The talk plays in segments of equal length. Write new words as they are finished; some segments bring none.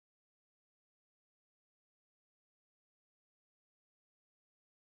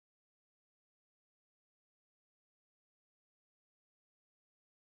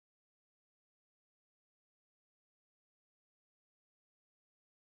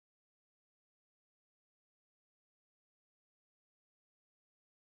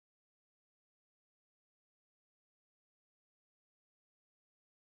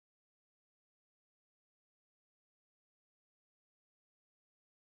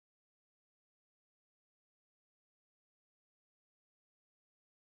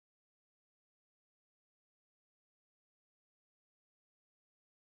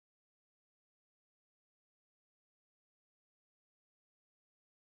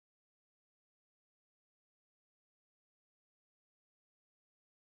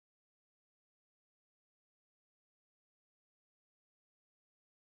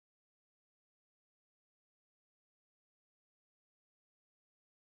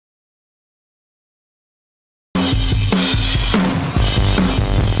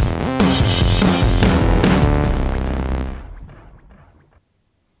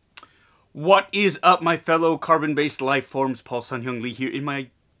What is up, my fellow carbon-based life forms? Paul Sun-Hyung Lee here in my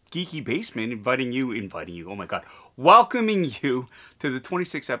geeky basement, inviting you, oh my god, welcoming you to the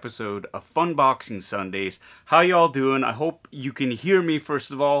 26th episode of Funboxing Sundays. How y'all doing? I hope you can hear me,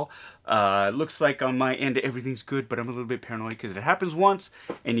 first of all. Looks like on my end everything's good, but I'm a little bit paranoid because it happens once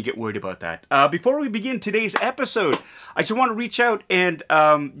and you get worried about that. Before we begin today's episode, I just want to reach out and,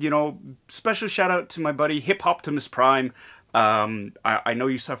 special shout out to my buddy Hip Optimus Prime. I know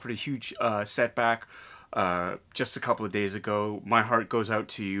you suffered a huge setback just a couple of days ago. My heart goes out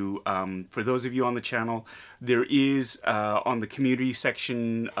to you. For those of you on the channel, there is on the community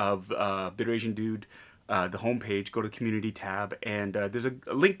section of Bitter Asian Dude, the homepage, go to the community tab, and there's a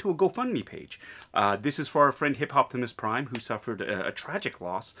link to a GoFundMe page. This is for our friend Hip Optimus Prime, who suffered a tragic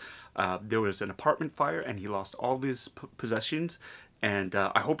loss. There was an apartment fire and he lost all of his possessions, and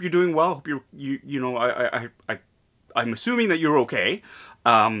I hope you're doing well. I hope I'm assuming that you're okay,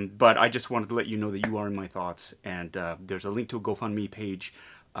 but I just wanted to let you know that you are in my thoughts, and there's a link to a GoFundMe page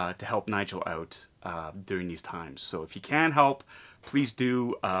to help Nigel out during these times. So if you can help, please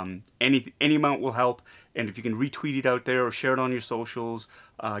do. Any amount will help, and if you can retweet it out there or share it on your socials,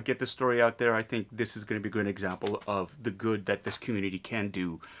 get the story out there. I think this is going to be a good example of the good that this community can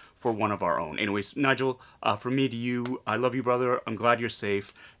do for one of our own. Anyways, Nigel, from me to you, I love you, brother. I'm glad you're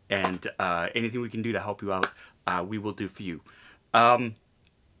safe, and anything we can do to help you out, we will do for you. And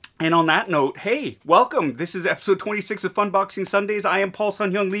on that note, hey, welcome. This is episode 26 of Funboxing Sundays. I am Paul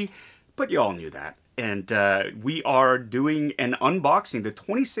Sun-Hyung Lee, but you all knew that. And we are doing an unboxing, the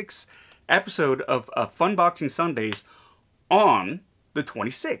 26th episode of Funboxing Sundays on the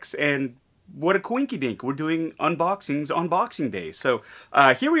 26th. And what a coinky dink. We're doing unboxings on Boxing Day. So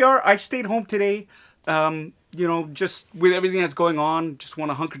here we are. I stayed home today. Just with everything that's going on, just want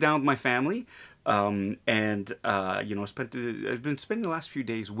to hunker down with my family. I've been spending the last few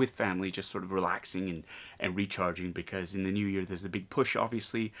days with family, just sort of relaxing and recharging, because in the new year there's a big push,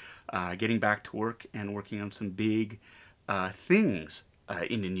 obviously, getting back to work and working on some big things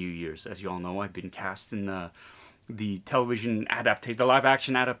in the New Year's. As you all know, I've been cast in the television adaptation, the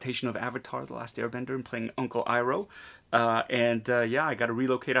live-action adaptation of Avatar: The Last Airbender, and playing Uncle Iroh. Yeah, I got to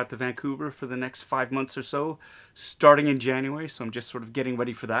relocate out to Vancouver for the next 5 months or so, starting in January, so I'm just sort of getting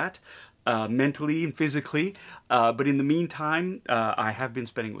ready for that, mentally and physically. But in the meantime, I have been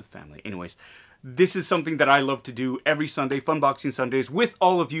spending it with family. Anyways, this is something that I love to do every Sunday, Funboxing Sundays, with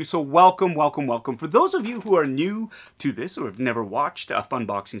all of you. So welcome, welcome, welcome. For those of you who are new to this or have never watched a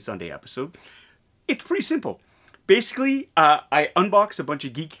Funboxing Sunday episode, it's pretty simple. Basically, I unbox a bunch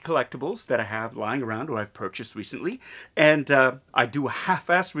of geeky collectibles that I have lying around or I've purchased recently, and I do a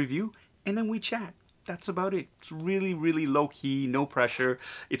half-assed review, and then we chat. That's about it. It's really, really low-key, no pressure.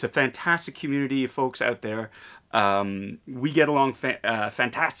 It's a fantastic community of folks out there. We get along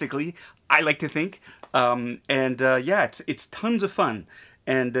fantastically, I like to think. Yeah, it's tons of fun,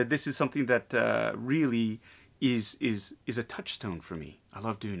 and this is something that really is a touchstone for me. I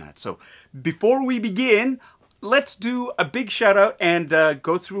love doing that. So before we begin, let's do a big shout out and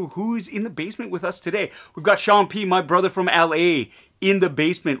go through who's in the basement with us today. We've got Sean P., my brother from LA, in the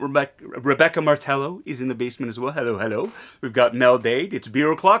basement. Rebecca Martello is in the basement as well. Hello, hello. We've got Mel Dade. It's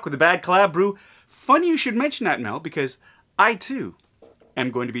Beer O'Clock with a bad collab brew. Funny you should mention that, Mel, because I too am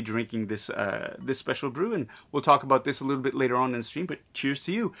going to be drinking this this special brew, and we'll talk about this a little bit later on in the stream. But cheers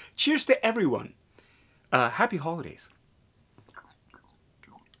to you. Cheers to everyone. Happy holidays.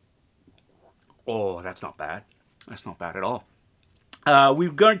 Oh, that's not bad. That's not bad at all.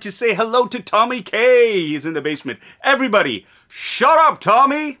 We're going to say hello to Tommy K. He's in the basement. Everybody, shut up,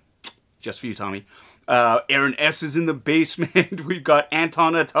 Tommy. Just for you, Tommy. Aaron S. is in the basement. We've got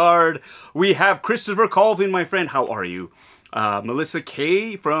Anton Attard. We have Christopher Colvin, my friend. How are you? Melissa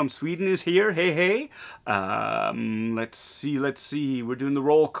K. from Sweden is here. Hey, hey. Let's see. We're doing the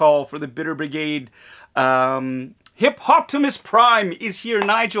roll call for the Bitter Brigade. Hip Optimus Prime is here.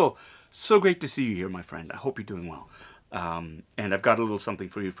 Nigel, so great to see you here, my friend. I hope you're doing well. And I've got a little something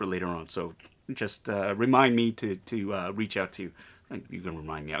for you for later on. So just remind me to reach out to you. You can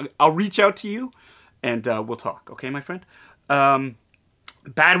remind me. I'll reach out to you, and we'll talk. Okay, my friend?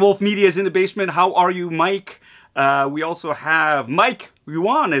 Bad Wolf Media is in the basement. How are you, Mike? We also have Mike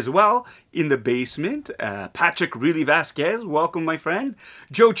Yuan as well in the basement. Patrick Really Vasquez, welcome, my friend.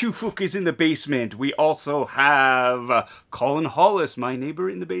 Joe Chufuk is in the basement. We also have Colin Hollis, my neighbor,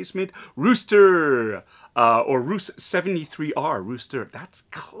 in the basement. Rooster, or Roos73R, Rooster. That's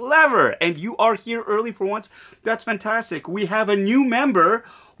clever. And you are here early for once. That's fantastic. We have a new member.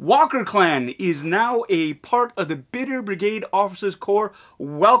 Walker Clan is now a part of the Bitter Brigade Officers Corps.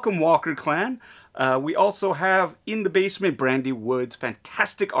 Welcome, Walker Clan. We also have in the basement Brandy Woods,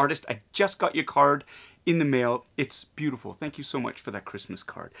 fantastic artist. I just got your card in the mail. It's beautiful. Thank you so much for that Christmas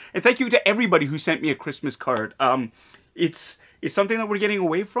card. And thank you to everybody who sent me a Christmas card. It's something that we're getting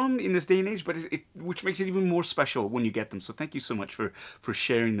away from in this day and age, but which makes it even more special when you get them. So thank you so much for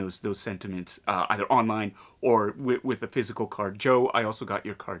sharing those sentiments, either online or with a physical card. Joe, I also got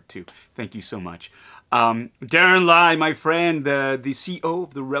your card too. Thank you so much. Darren Lai, my friend, the CO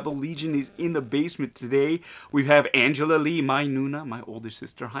of the Rebel Legion, is in the basement today. We have Angela Lee, my Nuna, my older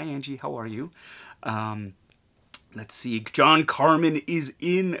sister. Hi, Angie. How are you? Let's see. John Carmen is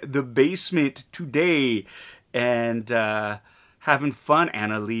in the basement today. And having fun.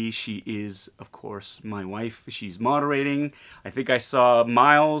 Anna Lee, she is, of course, my wife. She's moderating. I think I saw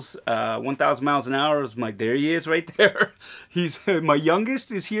Miles, 1,000 miles an hour. There he is right there. He's my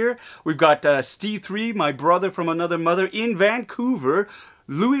youngest is here. We've got Steve 3, my brother from another mother in Vancouver.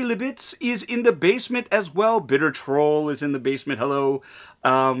 Louis Libitz is in the basement as well. Bitter Troll is in the basement. Hello.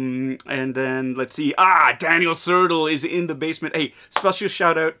 And then let's see. Daniel Sertle is in the basement. Hey, special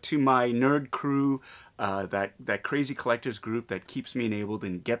shout out to my nerd crew. That crazy collectors group that keeps me enabled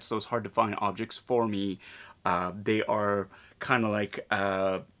and gets those hard to find objects for me. They are kind of like,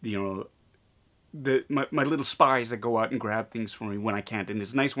 you know, my little spies that go out and grab things for me when I can't. And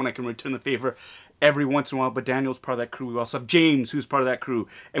it's nice when I can return the favor every once in a while. But Daniel's part of that crew. We also have James, who's part of that crew.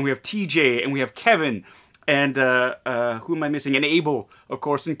 And we have TJ, and we have Kevin. And who am I missing? And Abel, of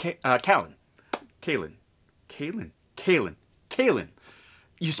course, and Kalen.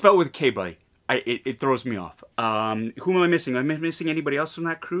 You spell it with a K, buddy. It throws me off. Who am I missing? Am I missing anybody else from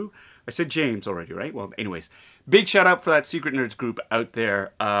that crew? I said James already, right? Well, anyways. Big shout out for that Secret Nerds group out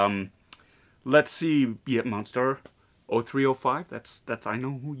there. Let's see. Yeah, Monster 0305. That's I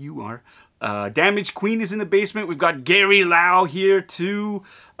know who you are. Damage Queen is in the basement. We've got Gary Lau here too.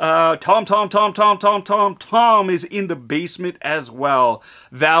 Tom is in the basement as well.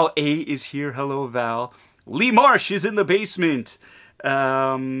 Val A is here. Hello, Val. Lee Marsh is in the basement.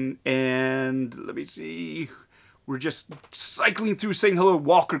 And let me see, we're just cycling through saying hello.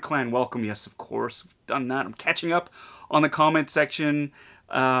 Walker Clan, welcome. Yes, of course, we've done that. I'm catching up on the comment section.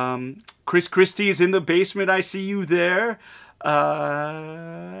 Chris Christie is in the basement. I see you there.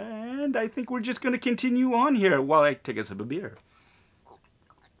 And I think we're just going to continue on here while I take a sip of beer.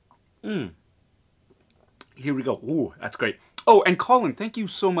 Here we go. Ooh, that's great. Oh, and Colin, thank you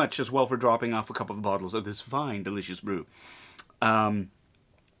so much as well for dropping off a couple of bottles of this fine, delicious brew.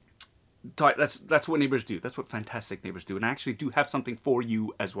 That's what neighbors do. That's what fantastic neighbors do. And I actually do have something for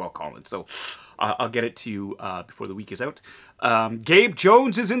you as well, Colin. So I'll get it to you before the week is out. Gabe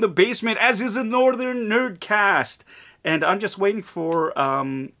Jones is in the basement, as is the Northern Nerdcast. And I'm just waiting for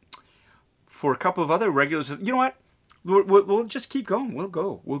a couple of other regulars. You know what? We'll just keep going. We'll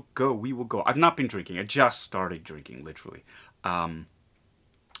go. We will go. I've not been drinking. I just started drinking, literally. Let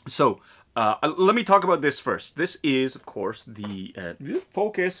me talk about this first. This is, of course, the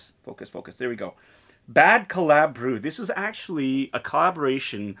focus. There we go. Bad Collab Brew. This is actually a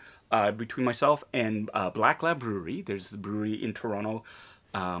collaboration between myself and Black Lab Brewery. There's the brewery in Toronto,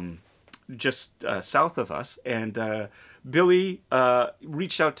 just south of us. And Billy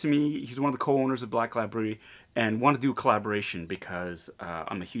reached out to me. He's one of the co-owners of Black Lab Brewery and wanted to do a collaboration because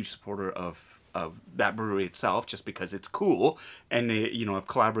I'm a huge supporter of that brewery itself, just because it's cool, and you know, I've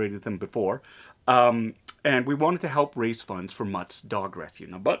collaborated with them before, and we wanted to help raise funds for Mutt's Dog Rescue.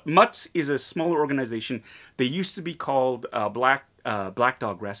 Now, but Mutt's is a smaller organization. They used to be called Black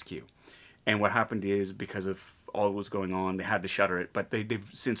Dog Rescue, and what happened is, because of all that was going on, they had to shutter it, but they've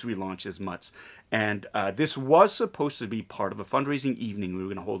since relaunched as Mutt's. And this was supposed to be part of a fundraising evening we were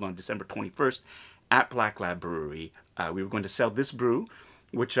going to hold on December 21st at Black Lab Brewery. We were going to sell this brew,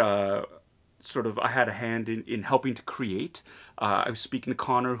 which sort of I had a hand in helping to create. I was speaking to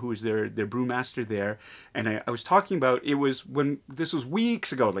Connor, who was their brewmaster there, and I was talking about, it was when, this was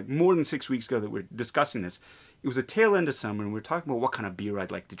weeks ago, like more than 6 weeks ago that we're discussing this. It was a tail end of summer, and we were talking about what kind of beer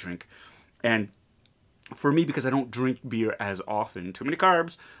I'd like to drink. And for me, because I don't drink beer as often, too many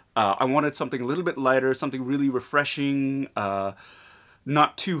carbs, I wanted something a little bit lighter, something really refreshing,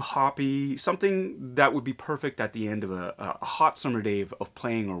 not too hoppy, something that would be perfect at the end of a hot summer day of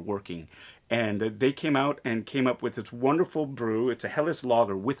playing or working. And they came out and came up with this wonderful brew. It's a Helles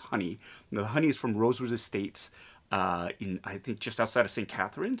Lager with honey. Now, the honey is from Rosewood Estates in, I think, just outside of St.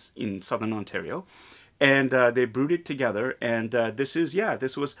 Catharines in southern Ontario. and they brewed it together. And this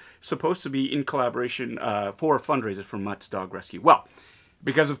was supposed to be in collaboration for a fundraiser for Mutt's Dog Rescue. Well,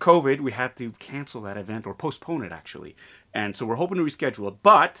 because of COVID, we had to cancel that event, or postpone it actually. And so we're hoping to reschedule it.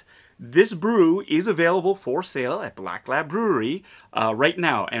 But this brew is available for sale at Black Lab Brewery right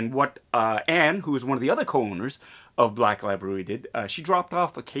now. And what Anne, who is one of the other co-owners of Black Lab Brewery, did, she dropped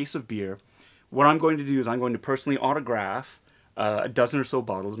off a case of beer. What I'm going to do is I'm going to personally autograph a dozen or so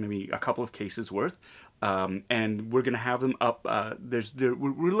bottles, maybe a couple of cases worth. And we're going to have them up.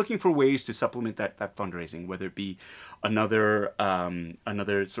 We're looking for ways to supplement that fundraising, whether it be another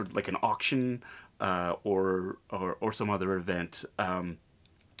sort of like an auction or some other event.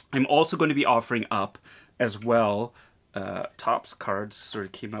 I'm also going to be offering up as well. Topps cards sort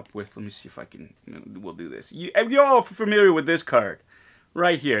of came up with. Let me see if I can. We'll do this. You're all familiar with this card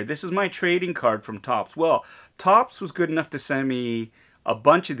right here. This is my trading card from Topps. Well, Topps was good enough to send me a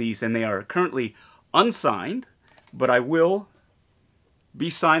bunch of these, and they are currently unsigned, but I will be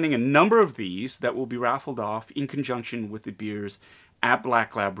signing a number of these that will be raffled off in conjunction with the beers at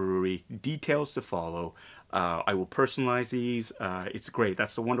Black Lab Brewery. Details to follow. I will personalize these. It's great.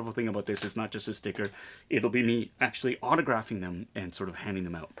 That's the wonderful thing about this. It's not just a sticker. It'll be me actually autographing them and sort of handing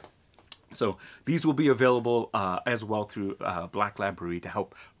them out. So these will be available as well through Black Lab Brewery to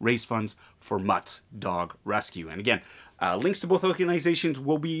help raise funds for Mutt's Dog Rescue. And again, links to both organizations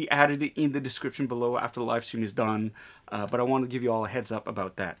will be added in the description below after the live stream is done. But I want to give you all a heads up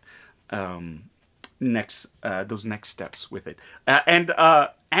about that. Those next steps with it. And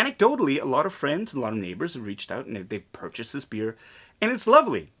anecdotally, a lot of friends, a lot of neighbors have reached out and they've purchased this beer. And it's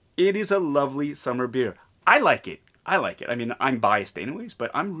lovely. It is a lovely summer beer. I like it. I like it. I mean, I'm biased anyways,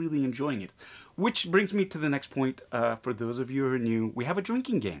 but I'm really enjoying it. Which brings me to the next point. For those of you who are new, we have a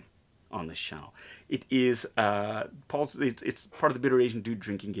drinking game on this channel. It is it's part of the Bitter Asian Dude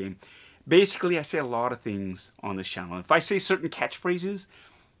drinking game. Basically, I say a lot of things on this channel. If I say certain catchphrases,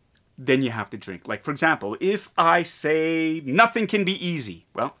 then you have to drink. Like, for example, if I say nothing can be easy,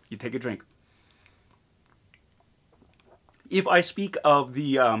 well, you take a drink. If I speak of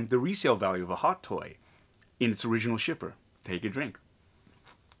the resale value of a hot toy in its original shipper, take a drink.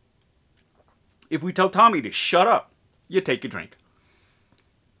 If we tell Tommy to shut up, you take a drink.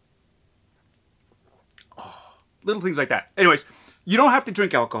 Oh, little things like that. Anyways, you don't have to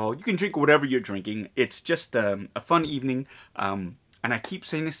drink alcohol. You can drink whatever you're drinking. It's just a fun evening. And I keep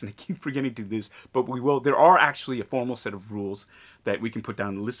saying this and I keep forgetting to do this, but we will. There are actually a formal set of rules that we can put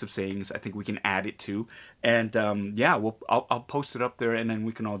down, a list of sayings. I think we can add it to. And yeah, I'll post it up there and then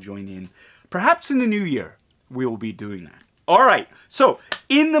we can all join in. Perhaps in the new year, we will be doing that. All right. So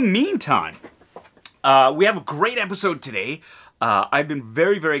in the meantime, we have a great episode today. I've been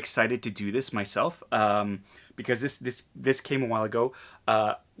very, very excited to do this myself because this came a while ago.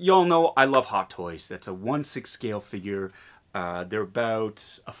 You all know I love hot toys. That's a 1/6 scale figure. They're about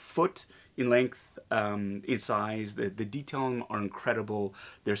a foot in length, in size. The detail on them are incredible.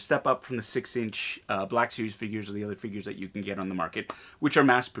 They're a step up from the 6-inch Black Series figures or the other figures that you can get on the market, which are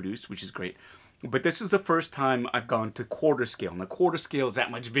mass produced, which is great. But this is the first time I've gone to quarter scale. Now, quarter scale is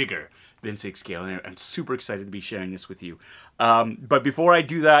that much bigger than 6 scale, and I'm super excited to be sharing this with you. But before I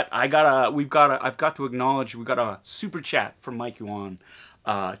do that, I've got to acknowledge we got a super chat from Mike Yuan.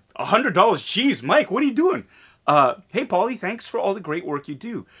 $100. Geez, Mike, what are you doing? Hey, Paulie, thanks for all the great work you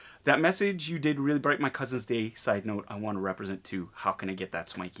do. That message you did really brighten my cousin's day. Side note, I want to represent too. How can I get that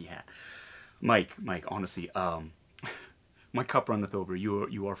Smikey hat? Mike, honestly, my cup runneth over.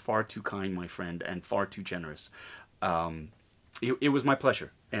 You are far too kind, my friend, and far too generous. It was my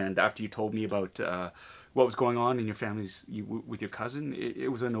pleasure. And after you told me about what was going on in your families with your cousin,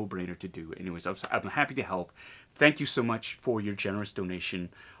 it was a no-brainer to do. Anyways, I'm happy to help. Thank you so much for your generous donation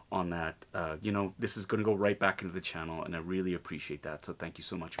on that. You know, this is going to go right back into the channel, and I really appreciate that. So thank you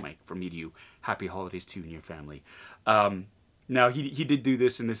so much, Mike. From me to you, happy holidays to you and your family. Now, he did do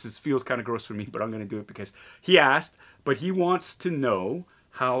this, and this feels kind of gross for me, but I'm going to do it because he asked, but he wants to know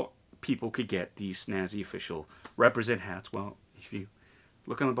how people could get these snazzy official Represent hats. Well, if you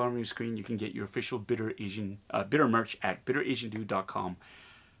look on the bottom of your screen, you can get your official Bitter merch at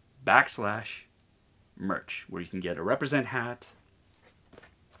bitterasiandude.com/merch, where you can get a Represent hat,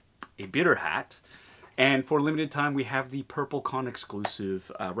 a Bitter hat, and for a limited time, we have the PurpleCon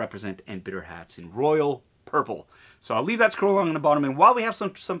exclusive Represent and Bitter hats in royal purple. So I'll leave that scroll on the bottom, and while we have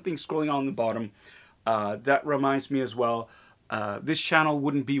something scrolling on the bottom, that reminds me as well, this channel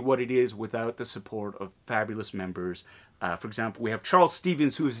wouldn't be what it is without the support of fabulous members. For example, we have Charles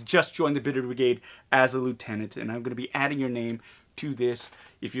Stevens, who has just joined the Bitter Brigade as a lieutenant, and I'm going to be adding your name to this.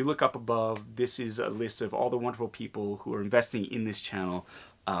 If you look up above, this is a list of all the wonderful people who are investing in this channel.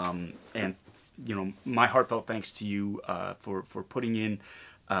 And you know, my heartfelt thanks to you for putting in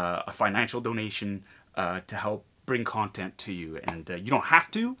a financial donation to help bring content to you. And you don't have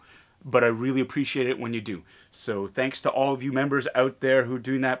to, but I really appreciate it when you do. So thanks to all of you members out there who are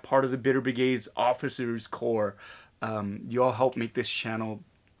doing that, part of the Bitter Brigade's Officers Corps. You all help make this channel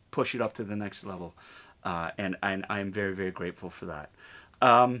push it up to the next level. And I am very, very grateful for that.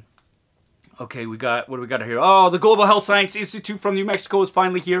 Okay, what do we got here? Oh, the Global Health Science Institute from New Mexico is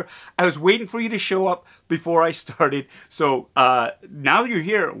finally here. I was waiting for you to show up before I started. So now that you're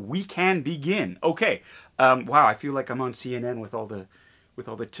here, we can begin. Okay. Wow, I feel like I'm on CNN with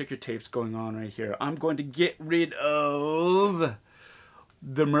all the ticker tapes going on right here. I'm going to get rid of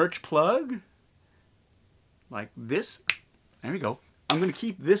the merch plug like this. There we go. I'm going to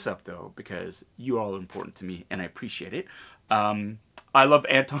keep this up though because you all are important to me and I appreciate it. I love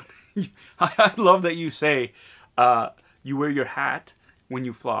Anton. I love that you say you wear your hat when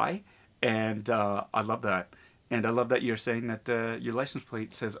you fly, and I love that. And I love that you're saying that your license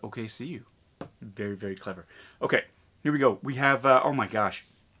plate says "Okay, see you." Very, very clever. Okay, here we go. We have oh my gosh,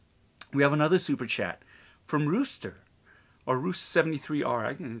 we have another super chat from Rooster or Roost73R.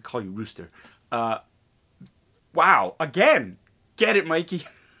 I can call you Rooster. Wow, again, get it, Mikey.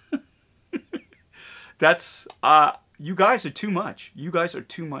 That's you guys are too much. You guys are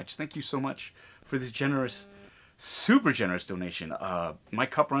too much. Thank you so much for this generous, super generous donation. My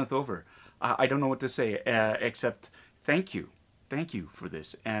cup runneth over. I don't know what to say except thank you. Thank you for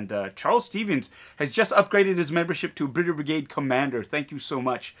this. And Charles Stevens has just upgraded his membership to a Bitter Brigade Commander. Thank you so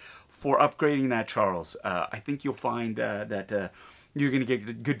much for upgrading that, Charles. I think you'll find that you're going to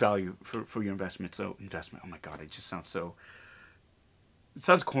get good value for your investment. So investment, oh my God, it just sounds so, it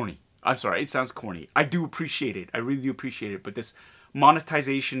sounds corny. I'm sorry, it sounds corny. I do appreciate it. I really do appreciate it. But this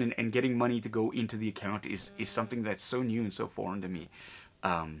monetization and getting money to go into the account is something that's so new and so foreign to me.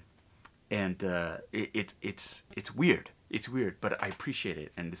 It's weird. It's weird, but I appreciate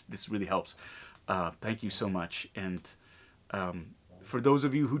it. And this really helps. Thank you so much. And for those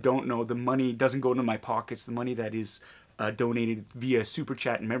of you who don't know, the money doesn't go into my pockets. The money that is donated via Super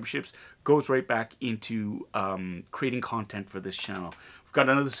Chat and memberships goes right back into creating content for this channel. We've got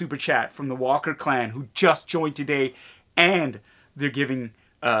another Super Chat from the Walker clan who just joined today, and they're giving,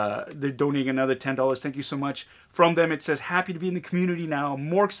 they're donating another $10. Thank you so much. From them, it says, happy to be in the community now.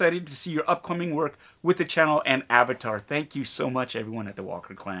 More excited to see your upcoming work with the channel and Avatar. Thank you so much, everyone at the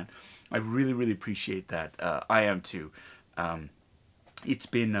Walker clan. I really, really appreciate that. I am too. It's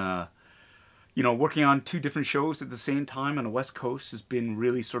been, you know, working on 2 different shows at the same time on the West Coast has been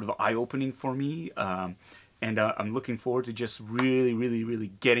really sort of eye-opening for me. And I'm looking forward to just really, really,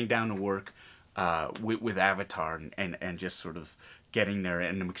 really getting down to work with Avatar and just sort of getting there.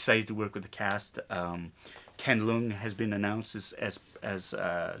 And I'm excited to work with the cast. Ken Leung has been announced as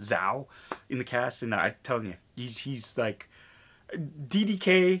Zhao in the cast. And I'm telling you, he's like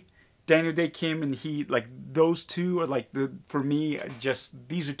DDK, Daniel Day Kim, and he, like, those two are like for me, just,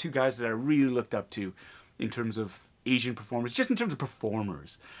 these are 2 guys that I really looked up to in terms of Asian performers, just in terms of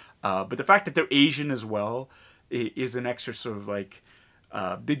performers. But the fact that they're Asian as well is an extra sort of like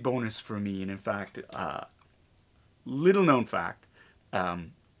big bonus for me. And in fact, little known fact,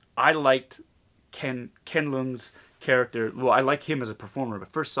 I liked Ken Leung's character. Well, I like him as a performer,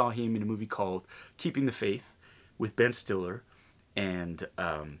 but first saw him in a movie called Keeping the Faith with Ben Stiller and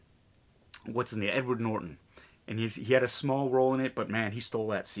what's his name, Edward Norton. And he had a small role in it, but man, he stole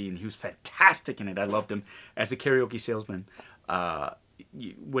that scene. He was fantastic in it. I loved him as a karaoke salesman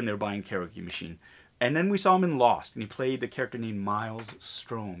when they were buying a karaoke machine. And then we saw him in Lost, and he played the character named Miles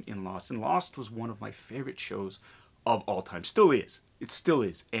Strome in Lost. And Lost was one of my favorite shows of all time. Still is. It still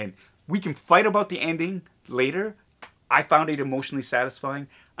is. And we can fight about the ending later. I found it emotionally satisfying.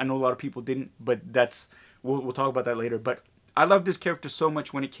 I know a lot of people didn't, but that's, we'll talk about that later. But I loved this character so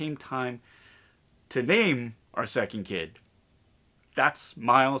much when it came time to name our second kid. That's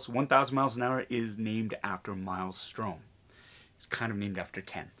Miles. 1,000 Miles an Hour is named after Miles Strome. It's kind of named after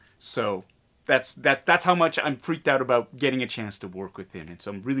Ken. So that's how much I'm freaked out about getting a chance to work with him. And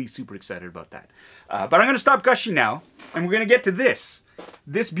so I'm really super excited about that. But I'm going to stop gushing now. And we're going to get to this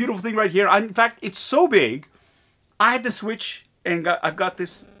beautiful thing right here. In fact, it's so big, I had to switch and I've got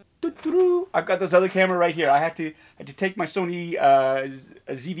this. I've got this other camera right here. I had to take my Sony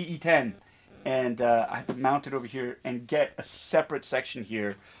ZV-E10 and I had to mount it over here and get a separate section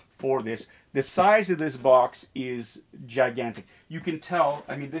here for this. The size of this box is gigantic. You can tell.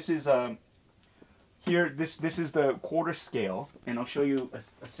 I mean, this is here. This is the quarter scale, and I'll show you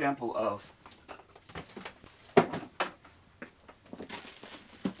a sample of.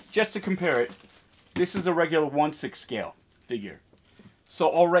 Just to compare it, this is a regular 1/6 scale figure. So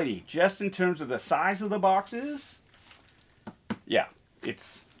already, just in terms of the size of the boxes, yeah,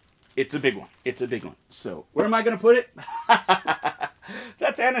 it's a big one. It's a big one. So where am I going to put it?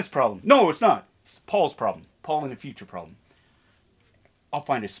 That's Anna's problem. No, it's not. It's Paul's problem. Paul in the future problem. I'll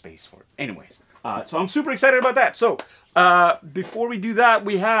find a space for it. Anyways, so I'm super excited about that. So before we do that,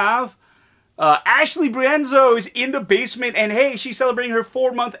 we have Ashley Brienzo is in the basement, and hey, she's celebrating her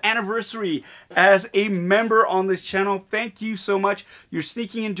 4-month anniversary as a member on this channel. Thank you so much. You're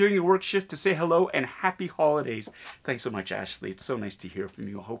sneaking in during your work shift to say hello and happy holidays. Thanks so much, Ashley. It's so nice to hear from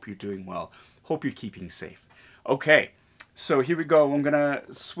you. I hope you're doing well. Hope you're keeping safe. Okay, so here we go. I'm gonna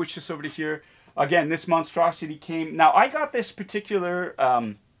switch this over to here. Again, this monstrosity came. Now, I got this particular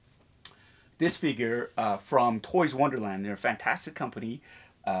this figure from Toys Wonderland. They're a fantastic company.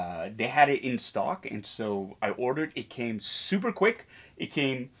 They had it in stock, and so I ordered. It came super quick. It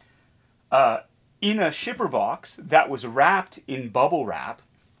came in a shipper box that was wrapped in bubble wrap.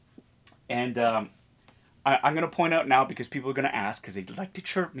 And I'm going to point out now, because people are going to ask, because they like to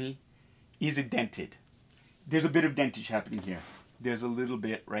chirp me, is it dented? There's a bit of dentage happening here. There's a little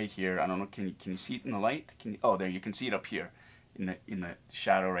bit right here. I don't know. Can you see it in the light? Oh, there. You can see it up here in the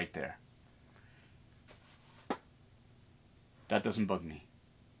shadow right there. That doesn't bug me.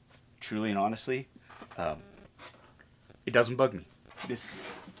 Truly and honestly, it doesn't bug me.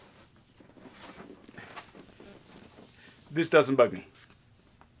 This doesn't bug me,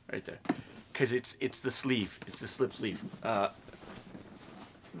 right there, because it's the sleeve. It's the slip sleeve. The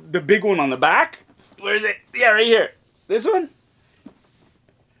big one on the back. Where is it? Yeah, right here. This one.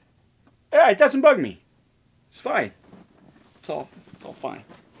 Yeah, it doesn't bug me. It's fine. It's all fine.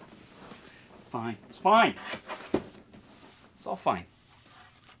 Fine. It's fine. It's all fine.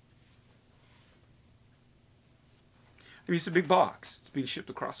 I mean, it's a big box. It's being shipped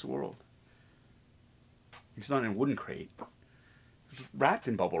across the world. It's not in a wooden crate. It's wrapped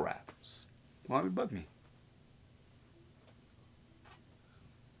in bubble wrap. Why would it bug me?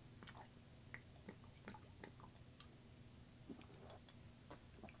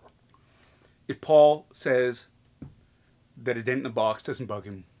 If Paul says that a dent in the box doesn't bug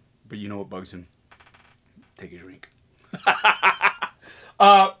him, but you know what bugs him, take a drink.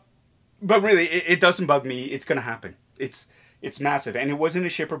 But really, it doesn't bug me. It's going to happen. It's massive, and it was in a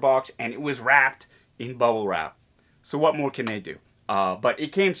shipper box, and it was wrapped in bubble wrap. So what more can they do? But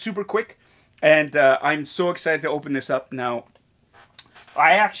it came super quick, and I'm so excited to open this up. Now,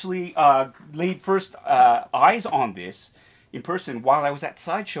 I actually laid first eyes on this in person while I was at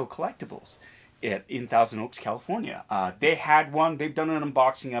Sideshow Collectibles in Thousand Oaks, California. They had one. They've done an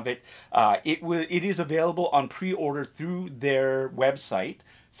unboxing of it. It is available on pre-order through their website,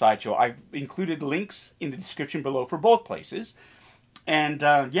 Sideshow. I've included links in the description below for both places. And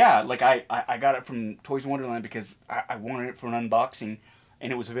yeah, like I got it from Toys Wonderland because I wanted it for an unboxing,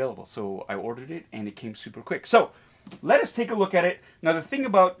 and it was available. So I ordered it, and it came super quick. So let us take a look at it. Now, the thing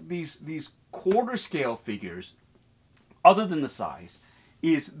about these quarter scale figures, other than the size,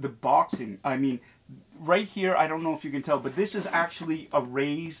 is the boxing. I mean, right here, I don't know if you can tell, but this is actually a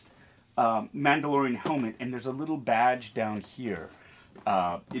raised Mandalorian helmet, and there's a little badge down here.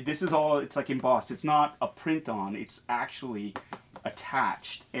 This is all, it's like embossed. It's not a print on, it's actually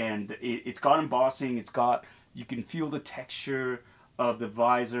attached, and it's got embossing. It's got, you can feel the texture of the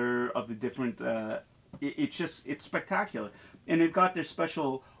visor, of the different, it's spectacular. And they've got their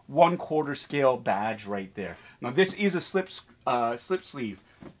special 1/4 scale badge right there. Now this is a slip sleeve.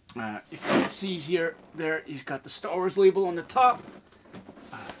 If you can see here, there, you've got the Star Wars label on the top.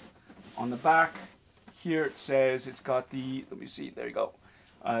 On the back here it says, it's got the, let me see, there you go.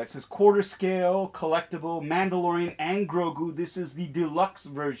 It says 1/4 scale, collectible, Mandalorian and Grogu. This is the deluxe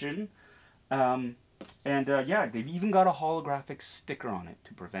version. Yeah, they've even got a holographic sticker on it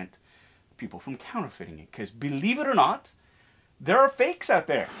to prevent people from counterfeiting it. Because believe it or not, there are fakes out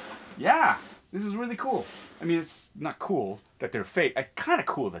there. Yeah, this is really cool. I mean, it's not cool that they're fake. Kind of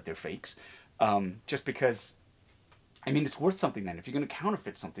cool that they're fakes. Just because, I mean, it's worth something then. If you're going to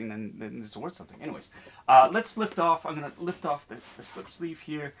counterfeit something, then it's worth something. Anyways, let's lift off. I'm going to lift off the slip sleeve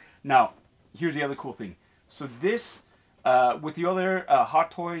here. Now, here's the other cool thing. So this, with the other Hot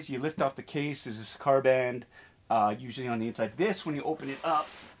Toys, you lift off the case. There's a cigar band, usually on the inside. This, when you open it up,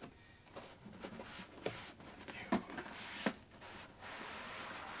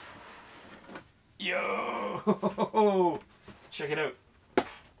 yo, check it out.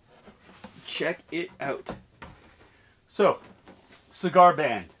 Check it out. So, cigar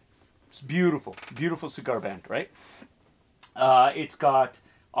band. It's beautiful. Beautiful cigar band, right? It's got,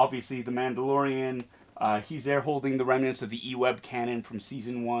 obviously, the Mandalorian. He's there holding the remnants of the E-Web canon from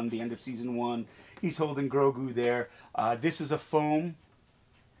Season 1, the end of Season 1. He's holding Grogu there. This is a foam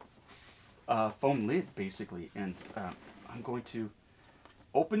foam lid, basically. And I'm going to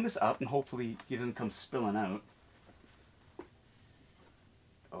open this up, and hopefully he doesn't come spilling out.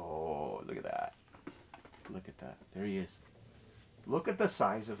 Oh, look at that. Look at that. There he is. Look at the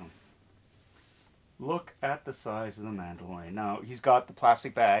size of him. Look at the size of the Mandalorian. Now, he's got the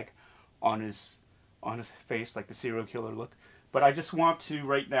plastic bag on his face, like the serial killer look. But I just want to,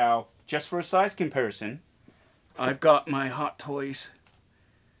 right now, just for a size comparison, I've got my Hot Toys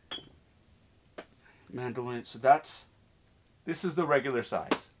Mandalorian. So this is the regular size.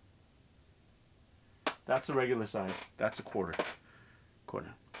 That's a regular size. That's a quarter.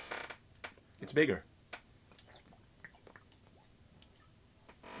 It's bigger.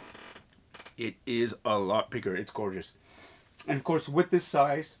 It is a lot bigger. It's gorgeous. And of course, with this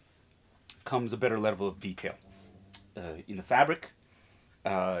size comes a better level of detail in the fabric,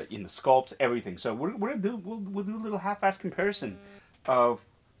 in the sculpts, everything. So we'll do a little half-ass comparison of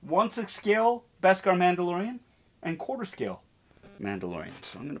 1/6 scale Beskar Mandalorian and quarter scale Mandalorian.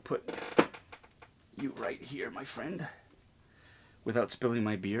 So I'm going to put you right here, my friend, without spilling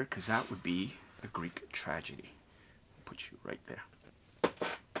my beer, because that would be a Greek tragedy. I'll put you right there.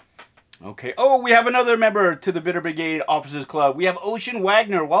 Okay. Oh, we have another member to the Bitter Brigade Officers Club. We have Ocean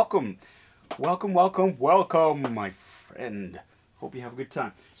Wagner. Welcome. Welcome, welcome, welcome, my friend. Hope you have a good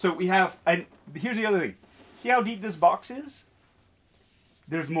time. So we have, and here's the other thing. See how deep this box is?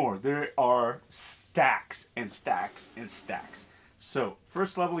 There's more. There are stacks and stacks and stacks. So,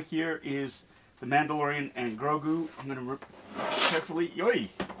 first level here is the Mandalorian and Grogu. I'm going to rip carefully. Yoy!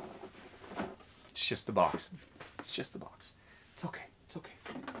 It's just the box. It's just the box. It's okay. It's okay.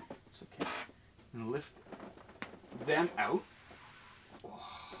 It's okay. I'm going to lift them out.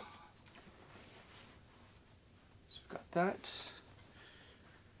 So we've got that.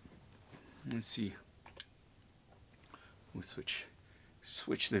 Let's see. We'll switch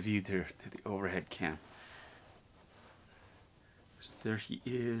the view to the overhead cam. So there he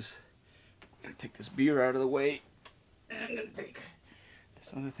is. I'm going to take this beer out of the way. And I'm going to take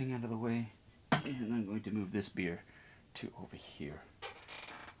this other thing out of the way. And I'm going to move this beer to over here,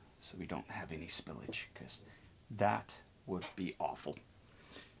 so we don't have any spillage, because that would be awful.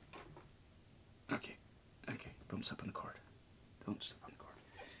 Okay, don't step on the cord. Don't step on the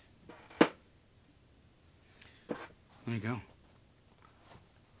cord. There you go.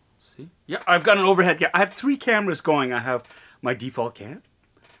 See? Yeah, I've got an overhead cam. I have 3 cameras going. I have my default cam,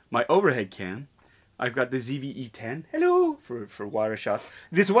 my overhead cam. I've got the ZVE10. Hello, for wider shots.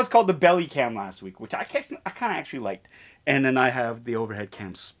 This was called the belly cam last week, which I kind of actually liked. And then I have the overhead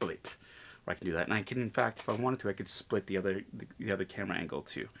cam split, where I can do that. And I can, in fact, if I wanted to, I could split the other camera angle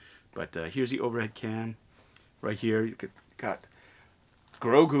too. But here's the overhead cam right here. You got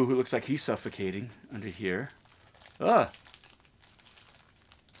Grogu, who looks like he's suffocating under here. Ah.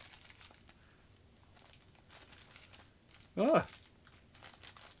 Ah.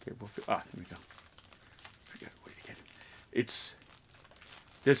 Okay, there we go.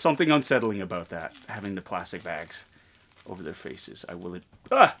 There's something unsettling about that, having the plastic bags over their faces. I will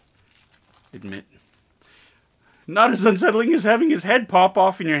admit. Not as unsettling as having his head pop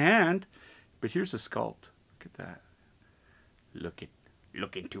off in your hand. But here's a sculpt. Look at that.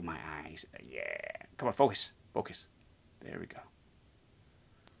 Look into my eyes. Yeah. Come on, focus. Focus. There we go.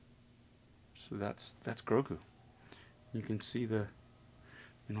 So that's Grogu. You can see the,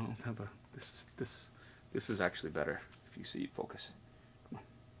 you know, have a, this is actually better if you see it. Focus. Come on.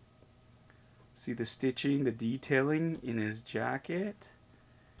 See the stitching, the detailing in his jacket.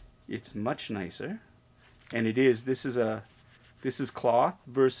 It's much nicer, and this is cloth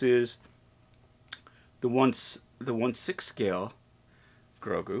versus the 1/6 scale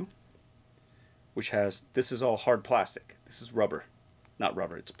Grogu, which has, this is all hard plastic. This is rubber, not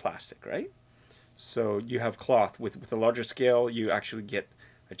rubber. It's plastic, right? So you have cloth. With a larger scale, you actually get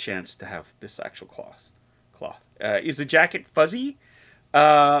a chance to have this actual cloth. Is the jacket fuzzy?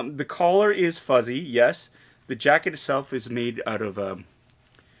 The collar is fuzzy, yes. The jacket itself is made out of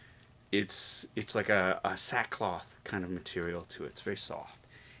it's like a sackcloth kind of material to it. It's very soft.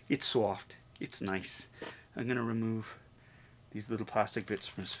 It's soft. It's nice. I'm gonna remove these little plastic bits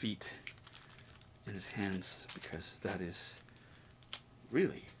from his feet and his hands, because that is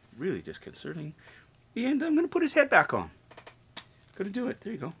really, really disconcerting. And I'm gonna put his head back on. Gonna do it.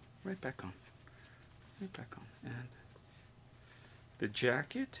 There you go. Right back on. Right back on. And the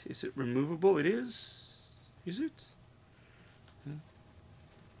jacket, is it removable? It is. Is it? Yeah.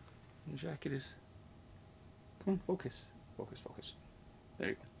 The jacket is. Come on, focus. Focus, focus. There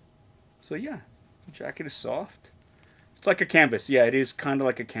you go. So yeah, the jacket is soft. It's like a canvas. Yeah, it is kind of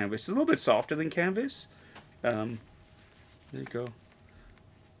like a canvas. It's a little bit softer than canvas. There you go.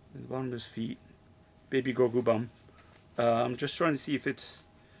 the bottom of his feet. Baby Grogu bum. I'm just trying to see if it's,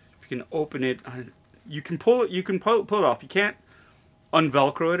 if you can open it. You can pull it. You can pull it off. You can't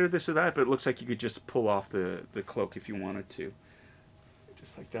unvelcro it or this or that, but it looks like you could just pull off the cloak if you wanted to,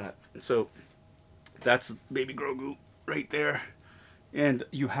 just like that. So that's Baby Grogu right there, and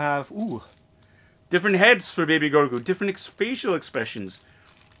you have different heads for Baby Grogu, different facial expressions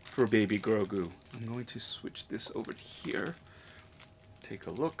for Baby Grogu. I'm going to switch this over to here. Take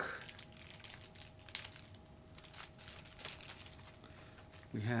a look.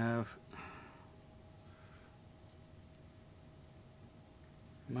 We have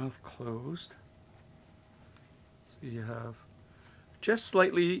mouth closed. So you have just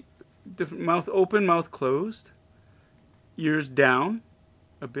slightly different, mouth open, mouth closed. Ears down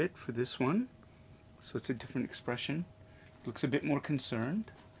a bit for this one. So it's a different expression. Looks a bit more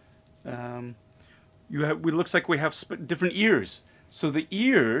concerned. It looks like we have different ears. So the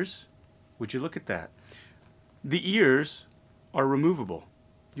ears, would you look at that? The ears are removable.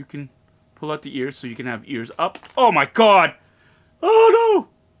 You can pull out the ears so you can have ears up. Oh my God! Oh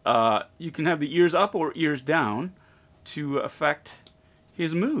no! You can have the ears up or ears down to affect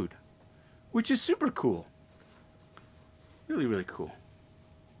his mood, which is super cool. Really, really cool.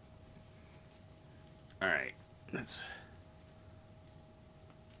 All right, let's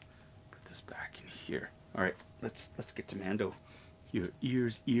put this back in here. All right, let's get to Mando. Here,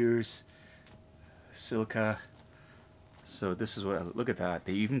 ears, silica. So this is what, look at that.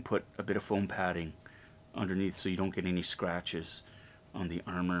 They even put a bit of foam padding underneath so you don't get any scratches on the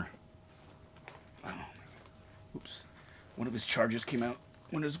armor. Oh, oops. One of his charges came out.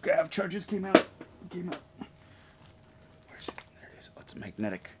 One of his grav charges came out. Where's it? There it is. Oh, it's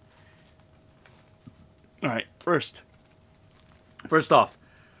magnetic. All right, first off,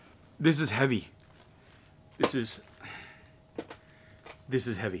 this is heavy. This is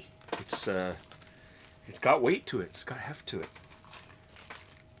heavy. It's got weight to it. It's got heft to it.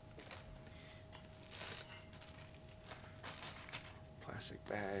 Plastic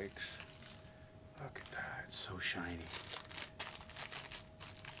bags. Look at that. It's so shiny.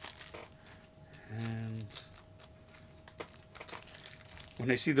 And when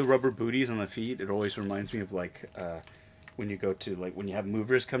I see the rubber booties on the feet, it always reminds me of like when you go to, like, when you have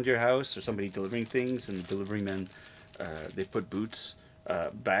movers come to your house or somebody delivering things, and the delivery men, they put boots,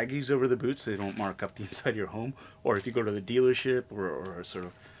 baggies over the boots so they don't mark up the inside of your home. Or if you go to the dealership or sort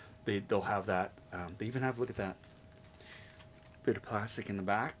of, they'll have that. They even have, look at that, bit of plastic in the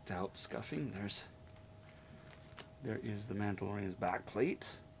back to help scuffing. There is the Mandalorian's back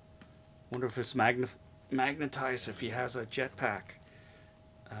plate. Wonder if it's magnetized, if he has a jetpack.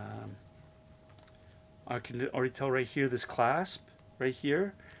 I can already tell right here, this clasp right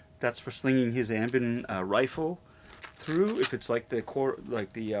here, that's for slinging his ambient rifle through, if it's like the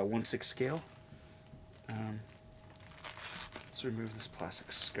 1/6 scale. Let's remove this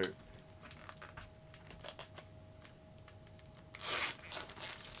plastic skirt.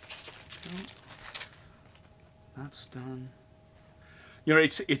 That's done. You know,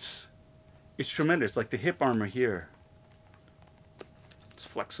 it's tremendous. Like the hip armor here, it's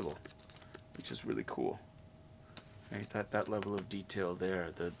flexible, which is really cool. Right, that level of detail there.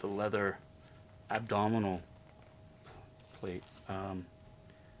 The leather abdominal plate.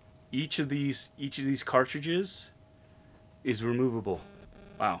 Each of these cartridges is removable.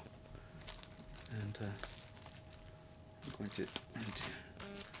 Wow. And I'm going to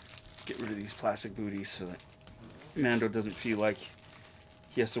get rid of these plastic booties so that Mando doesn't feel like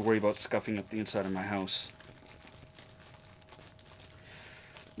he has to worry about scuffing up the inside of my house.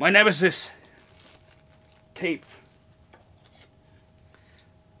 My nemesis! Tape.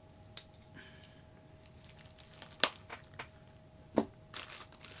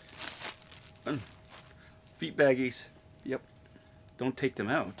 Feet baggies. Yep. Don't take them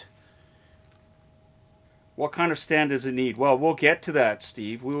out. What kind of stand does it need? Well, we'll get to that,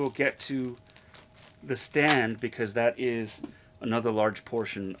 Steve. We will get to the stand, because that is another large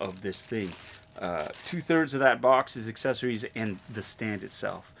portion of this thing. 2/3 of that box is accessories and the stand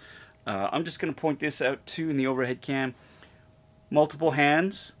itself. I'm just going to point this out too in the overhead cam. Multiple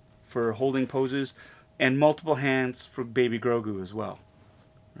hands for holding poses, and multiple hands for Baby Grogu as well.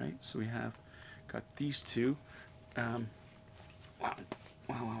 Right? So we have got these two. Wow.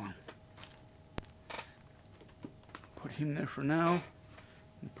 Put him there for now.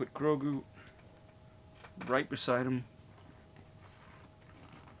 And put Grogu right beside him.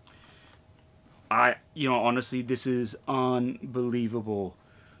 Honestly, this is unbelievable.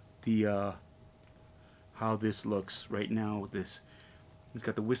 How this looks right now with this. He's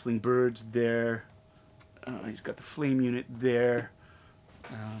got the whistling birds there. He's got the flame unit there.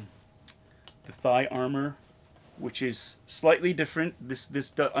 the thigh armor, which is slightly different. This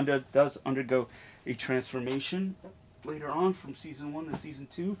does undergo a transformation later on from season 1 to season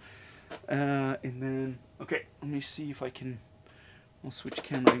 2. And then, okay, let me see if I can. I'll switch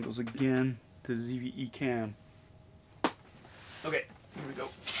camera angles again to ZVE cam. Okay, here we go.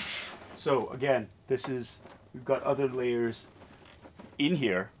 So again, we've got other layers in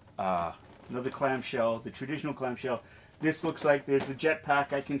here. Another clamshell, the traditional clamshell. This looks like there's the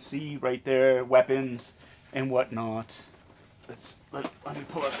jetpack I can see right there, weapons and whatnot. Let me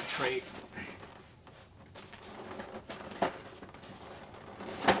pull out the tray.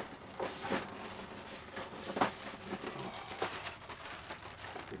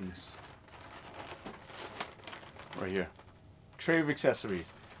 Goodness. Right here. Tray of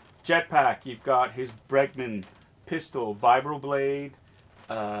accessories. Jetpack, you've got his Bregman pistol, vibroblade,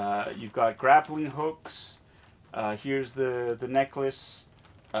 you've got grappling hooks, here's the necklace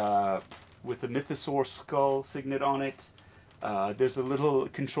with the mythosaur skull signet on it. There's a little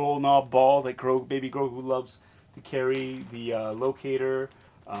control knob ball that baby Grogu loves to carry, the locator,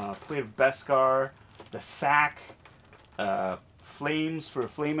 plate of Beskar, the sack, flames for a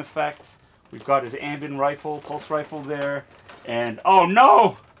flame effect. We've got his ambient rifle, pulse rifle there, and oh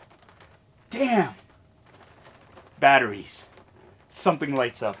no! Damn! Batteries. Something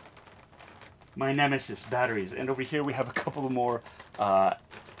lights up. My nemesis, batteries. And over here we have a couple of more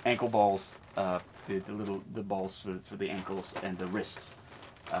ankle balls. The balls for the ankles and the wrists.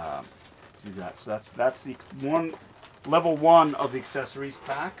 Do that. So that's the level 1 of the accessories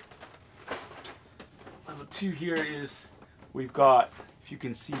pack. Level 2 here is we've got, if you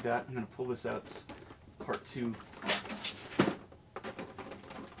can see that, I'm going to pull this out. It's part 2.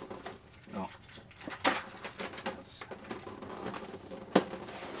 Oh.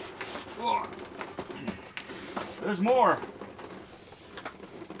 Oh. There's more.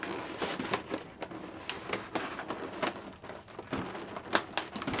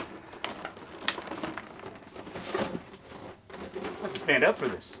 I have to stand up for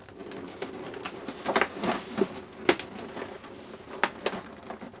this.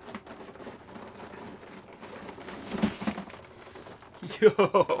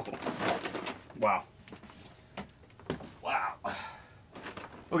 Yo! Wow. Wow.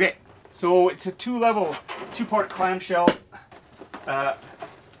 Okay, so it's a two-part clamshell. The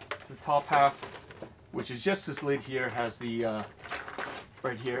top half, which is just this lid here, has the,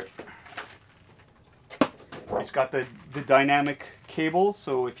 right here, it's got the dynamic cable,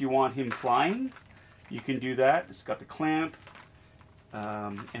 so if you want him flying, you can do that. It's got the clamp,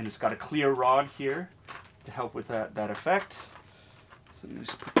 and it's got a clear rod here to help with that effect. So let me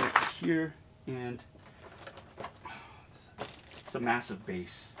just put that here, and it's a massive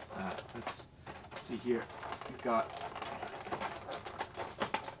base. Let's see here. We've got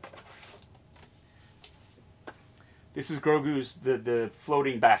this is Grogu's the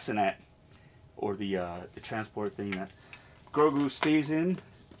floating bassinet, or the transport thing that Grogu stays in.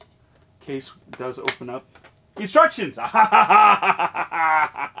 Case does open up. Instructions.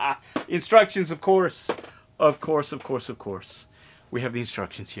 Instructions, of course. Of course, of course, of course. We have the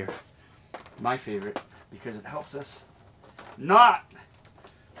instructions here. My favorite, because it helps us not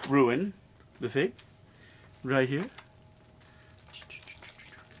ruin the fig. Right here.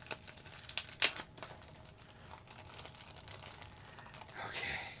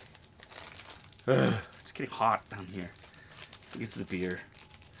 Okay. It's getting hot down here. I think it's the beer.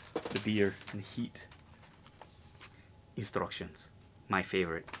 The beer and the heat. Instructions. My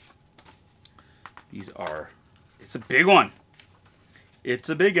favorite. These are... It's a big one. It's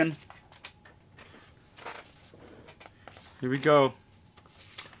a big one. Here we go.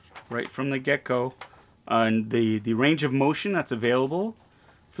 Right from the get-go. And the range of motion that's available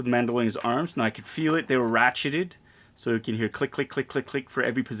for the Mandalorian's arms. Now I could feel it. They were ratcheted. So you can hear click, click, click, click, click for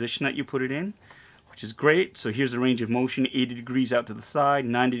every position that you put it in. Which is great. So here's the range of motion. 80 degrees out to the side.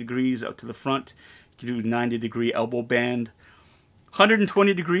 90 degrees out to the front. You can do 90-degree elbow band.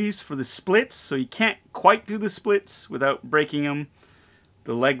 120 degrees for the splits. So you can't quite do the splits without breaking them.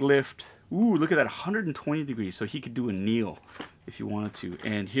 The leg lift, ooh, look at that, 120 degrees. So he could do a kneel if you wanted to.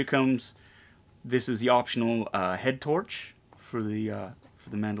 And here comes, this is the optional head torch for the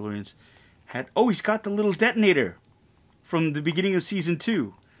Mandalorian's head. Oh, he's got the little detonator from the beginning of season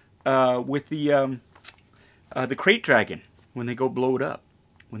 2 with the crate dragon when they blow it up.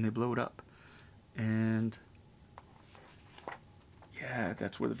 And yeah,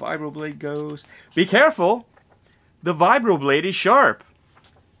 that's where the vibroblade goes. Be careful, the vibroblade is sharp.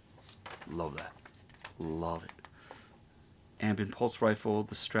 Love that. Love it. Ambient pulse rifle,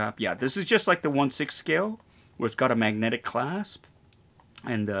 the strap. Yeah, this is just like the 1/6 scale, where it's got a magnetic clasp.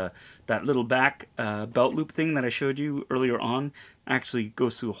 And that little back belt loop thing that I showed you earlier on actually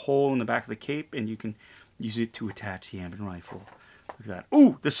goes through a hole in the back of the cape, and you can use it to attach the ambient rifle. Look at that.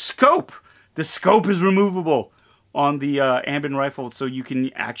 Ooh, the scope! The scope is removable on the ambient rifle, so you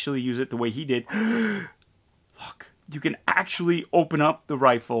can actually use it the way he did. Look, you can actually open up the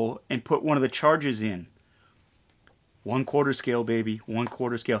rifle and put one of the charges in. 1/4 scale, baby,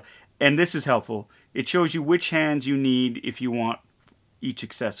 1/4 scale. And this is helpful. It shows you which hands you need if you want each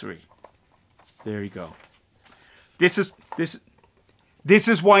accessory. There you go. This is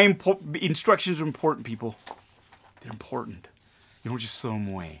why instructions are important, people. They're important. You don't just throw them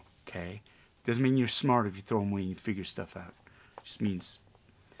away, okay? Doesn't mean you're smart if you throw them away and you figure stuff out. It just means,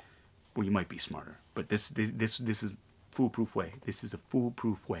 well, you might be smarter. But this is foolproof way. This is a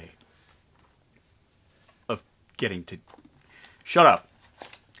foolproof way of getting to. Shut up.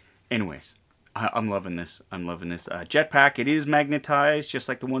 Anyways. I'm loving this. I'm loving this. Jetpack, it is magnetized, just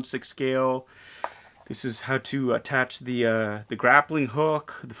like the 1/6 scale. This is how to attach the grappling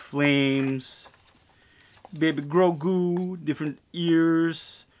hook, the flames, baby Grogu, different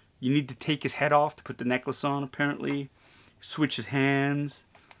ears. You need to take his head off to put the necklace on, apparently. Switch his hands.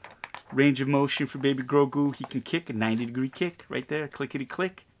 Range of motion for baby Grogu. He can kick a 90-degree kick right there. Clickety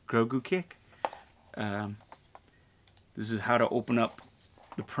click. Grogu kick. This is how to open up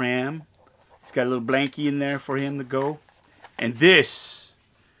the pram. It's got a little blankie in there for him to go. And this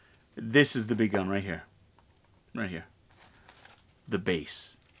is the big gun right here. Right here. The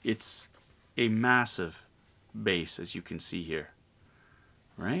base. It's a massive base, as you can see here.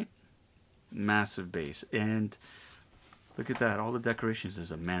 Right? Massive base. And look at that. All the decorations.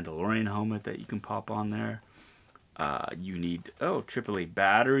 There's a Mandalorian helmet that you can pop on there. You need, AAA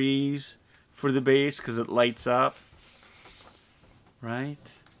batteries for the base because it lights up.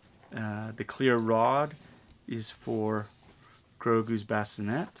 Right? The clear rod is for Grogu's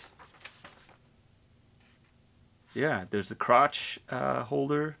bassinet. Yeah, there's the crotch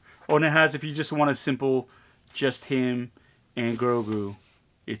holder. Oh, and it has, if you just want a simple, just him and Grogu,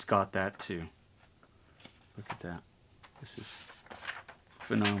 it's got that too. Look at that. This is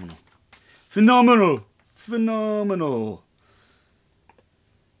phenomenal. Phenomenal! Phenomenal!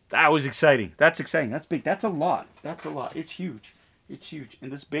 That was exciting. That's exciting. That's big. That's a lot. That's a lot. It's huge. It's huge.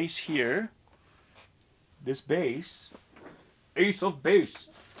 And this base here, this base, ace of base,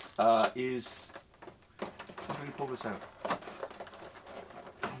 is, let's see if I can pull this out.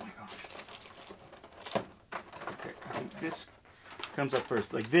 Oh my gosh. Okay, I think this comes up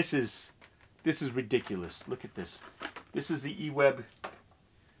first. Like this is ridiculous. Look at this. This is the E-Web,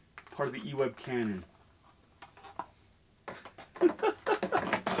 part of the E-Web cannon.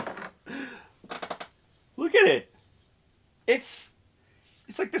 Look at it. It's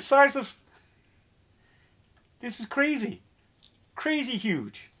like the size of, this is crazy. Crazy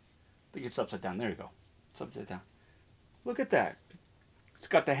huge. I think it's upside down. There you go. It's upside down. Look at that. It's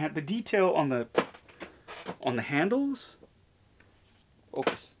got the detail on the handles.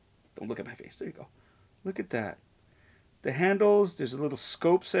 Focus. Don't look at my face. There you go. Look at that. The handles, there's a little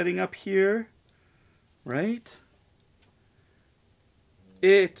scope setting up here. Right?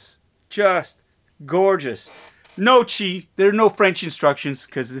 It's just gorgeous. No Chi. There are no French instructions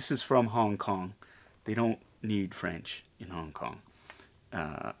because this is from Hong Kong. They don't need French in Hong Kong.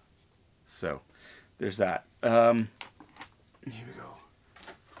 So there's that. Here we go.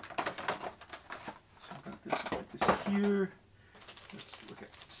 So I've got this here. Let's look at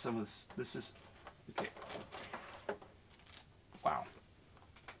some of this. This is, okay. Wow.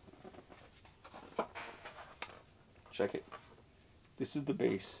 Check it. This is the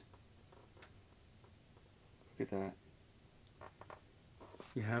base. Look at that.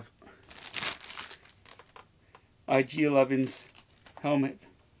 You have IG-11's helmet.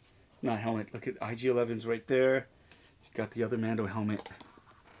 Not helmet. Look at IG-11's right there. You've got the other Mando helmet.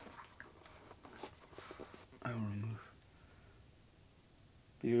 I will remove.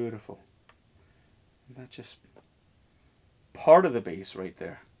 Beautiful. And that's just part of the base right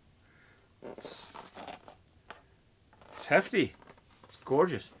there. It's hefty. It's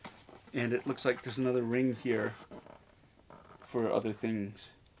gorgeous. And it looks like there's another ring here for other things.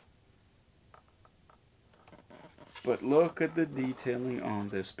 But look at the detailing on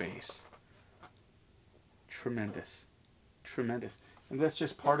this base. Tremendous. Tremendous. And that's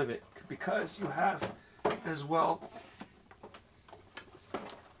just part of it. Because you have as well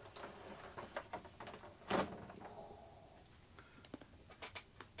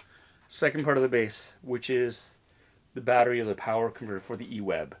second part of the base, which is the battery or the power converter for the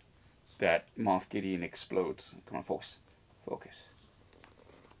E-Web that Moff Gideon explodes. Come on, focus. Focus.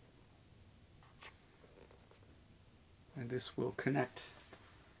 And this will connect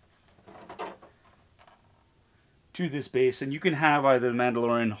to this base, and you can have either the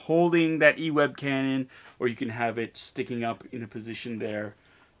Mandalorian holding that E-web cannon, or you can have it sticking up in a position there.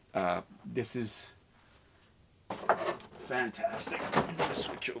 This is fantastic. I'm going to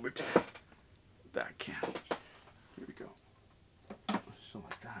switch over to back cam. Here we go. So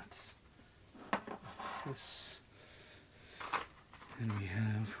like that. This. And we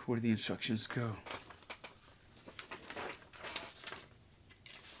have, where do the instructions go?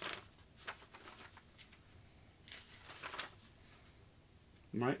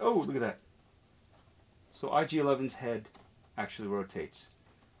 Right. Oh, look at that. So IG-11's head actually rotates.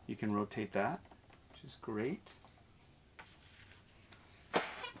 You can rotate that, which is great.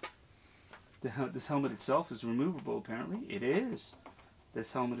 This helmet itself is removable, apparently. It is.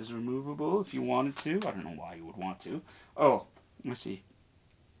 This helmet is removable if you wanted to. I don't know why you would want to. Oh, let's see.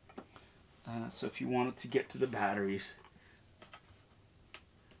 So if you wanted to get to the batteries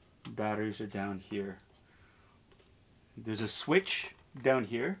are down here. There's a switch down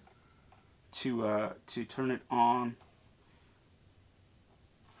here to turn it on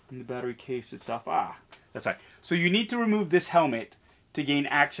in the battery case itself. Ah, that's right. So you need to remove this helmet to gain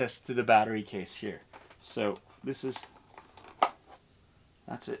access to the battery case here. So this is,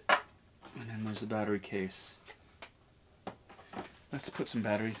 that's it. And then there's the battery case. Let's put some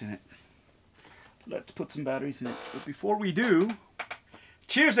batteries in it. Let's put some batteries in it. But before we do,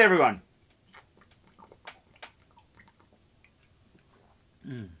 cheers everyone!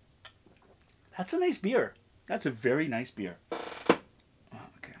 That's a nice beer. That's a very nice beer.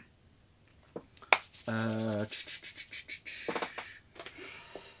 Okay.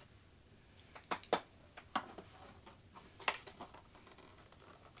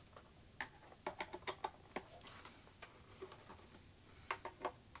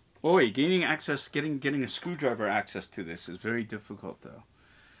 Oi, gaining access, getting a screwdriver access to this is very difficult though.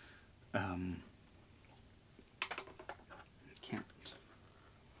 Can't.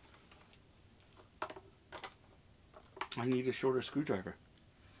 I need a shorter screwdriver.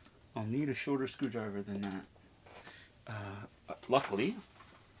 I'll need a shorter screwdriver than that. Luckily,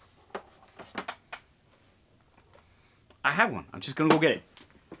 I have one. I'm just gonna go get it.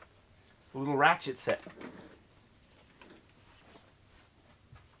 It's a little ratchet set.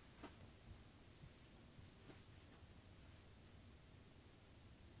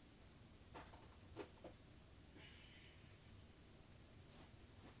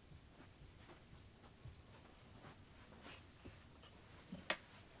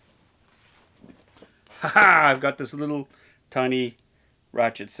 Haha, I've got this little tiny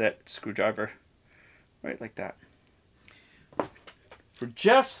ratchet set screwdriver. Right like that. For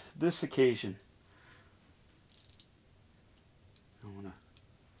just this occasion. I wanna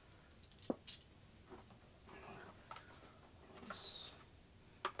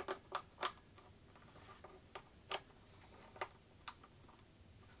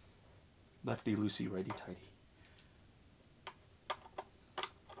lefty loosey, righty tighty.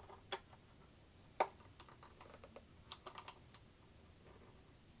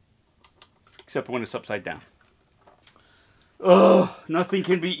 Except when it's upside down. Oh, nothing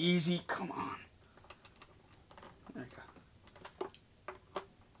can be easy. Come on. There you go.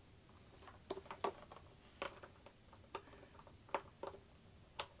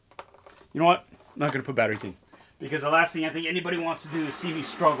 You know what? I'm not going to put batteries in. Because the last thing I think anybody wants to do is see me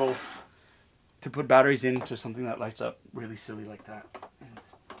struggle to put batteries into something that lights up really silly like that. And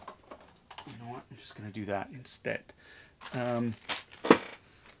you know what? I'm just going to do that instead.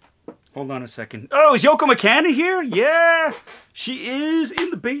 Hold on a second. Oh, is Yoko McCann here? Yeah, she is in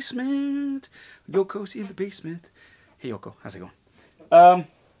the basement. Yoko's in the basement. Hey, Yoko, how's it going? I'm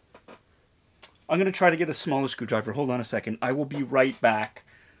going to try to get a smaller screwdriver. Hold on a second. I will be right back.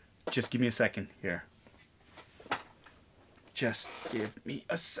 Just give me a second here. Just give me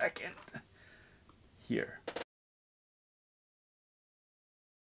a second here.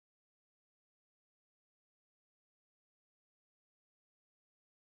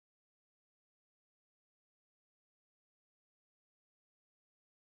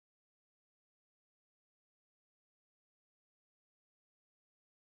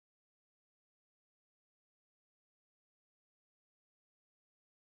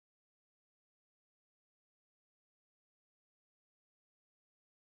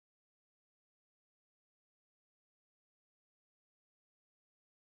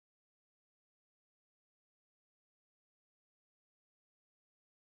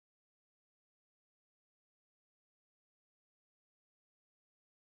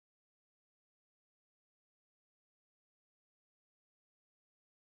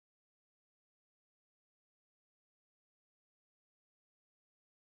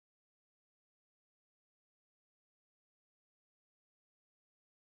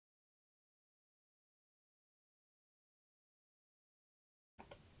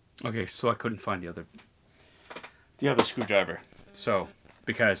 Okay, so I couldn't find the other screwdriver. So,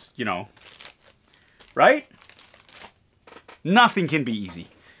 because, you know, right? Nothing can be easy.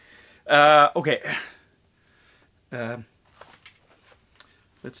 Okay.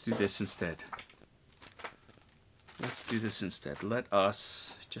 Let's do this instead. Let's do this instead. Let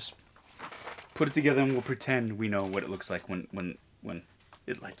us just put it together and we'll pretend we know what it looks like when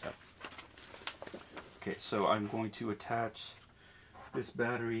it lights up. Okay, so I'm going to attach this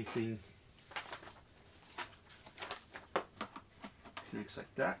battery thing. Connects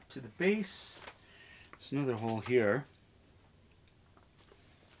like that to the base. There's another hole here.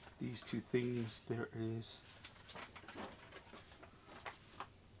 These two things, there is.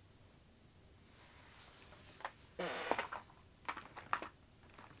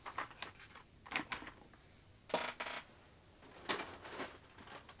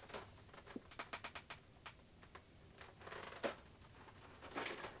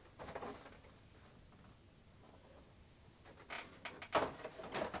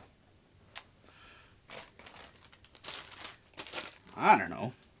 I don't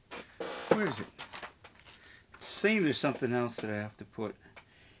know. Where is it? It's saying there's something else that I have to put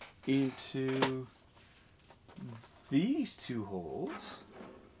into these two holes.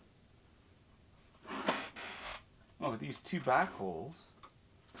 Oh, these two back holes.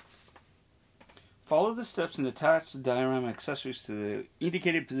 Follow the steps and attach the diorama accessories to the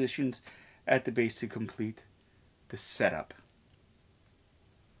indicated positions at the base to complete the setup.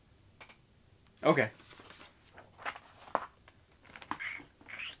 Okay.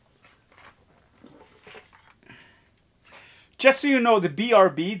 Just so you know, the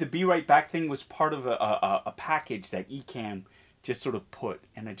BRB, the Be Right Back thing, was part of a package that Ecamm just sort of put.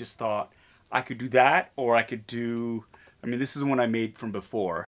 And I just thought I could do that, or I could do... I mean, this is the one I made from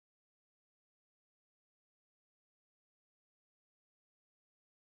before.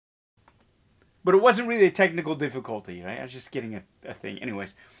 But it wasn't really a technical difficulty, right? I was just getting a thing.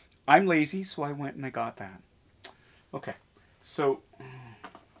 Anyways, I'm lazy, so I went and I got that. Okay, so...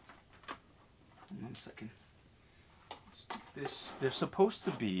 One second. This, there's supposed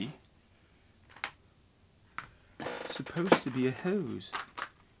to be a hose.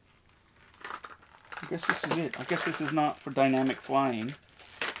 I guess this is it. I guess this is not for dynamic flying.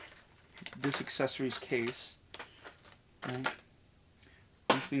 This accessories case, right?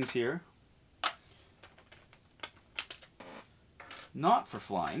 These things here, not for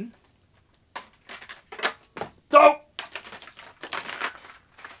flying. Oh!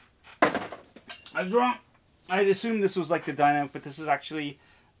 I was wrong. I'd assume this was like the dynamic, but this is actually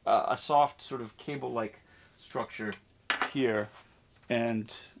a soft sort of cable-like structure here,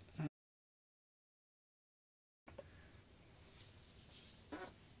 and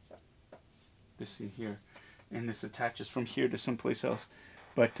this thing here, and this attaches from here to someplace else.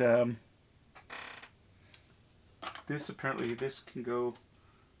 But this apparently, this can go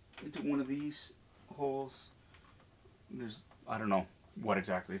into one of these holes. There's, I don't know what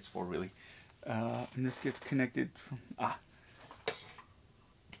exactly it's for really. And this gets connected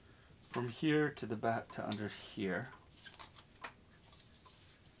from here to the back to under here.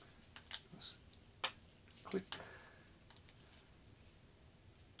 Just click.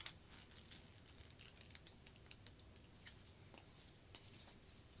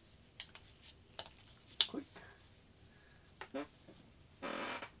 Click.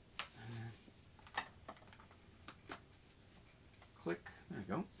 Click. There you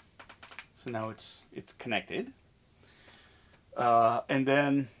go. So now it's connected, and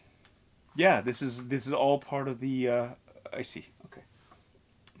then, yeah, this is all part of the. I see. Okay,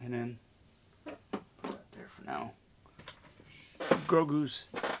 and then put that there for now. Grogu's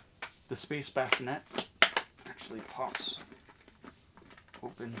the space bassinet actually pops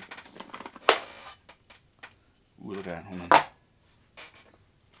open. Ooh, look at that. Hold on.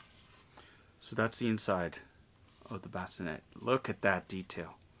 So that's the inside of the bassinet. Look at that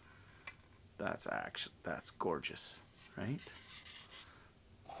detail. That's gorgeous, right?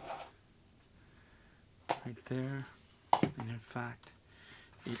 Right there. And in fact,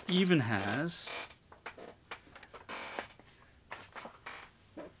 it even has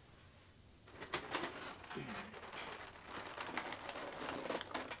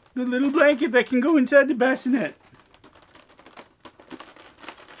the little blanket that can go inside the bassinet.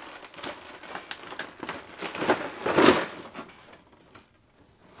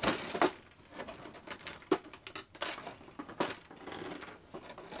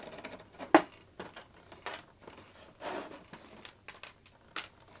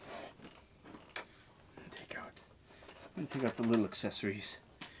 And take out the little accessories.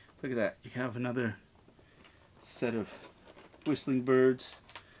 Look at that. You can have another set of whistling birds.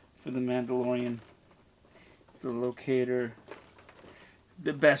 for the Mandalorian. The locator.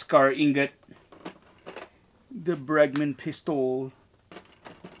 The Beskar ingot. The Bregman pistol.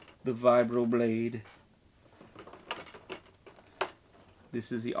 The vibro blade.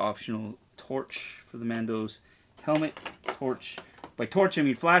 This is the optional torch for the Mando's helmet. Torch. By torch I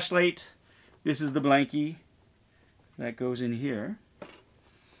mean flashlight. This is the blankie that goes in here.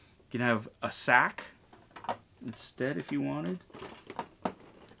 You can have a sack instead if you wanted.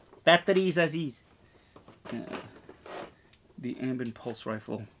 Batteries Aziz. The Ambin pulse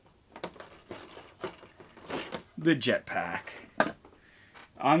rifle. The jetpack.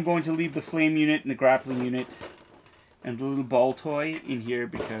 I'm going to leave the flame unit and the grappling unit and the little ball toy in here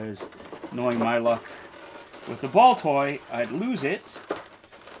because, knowing my luck with the ball toy, I'd lose it.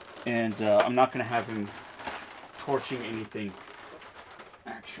 And I'm not going to have him torching anything.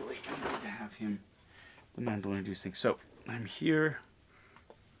 Actually, I'm going to have him, the Mandalorian, do things. So, I'm here.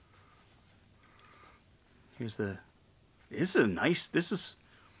 Here's the... This is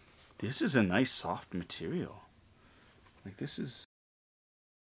a nice soft material. Like, this is...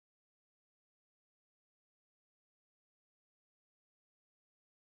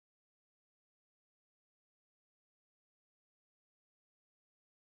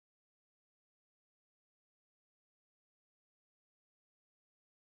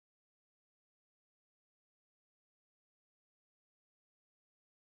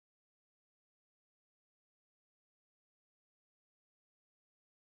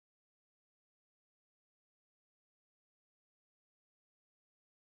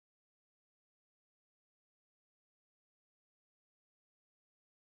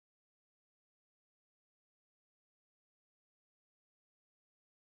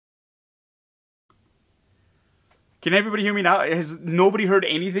 Can everybody hear me now? Has nobody heard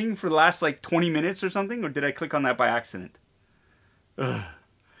anything for the last like 20 minutes or something? Or did I click on that by accident? Ugh.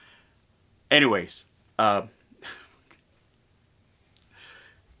 Anyways.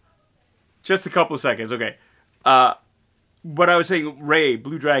 Just a couple of seconds. Okay. What I was saying, Ray,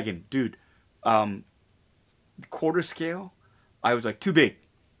 Blue Dragon, dude. Quarter scale, I was like, too big.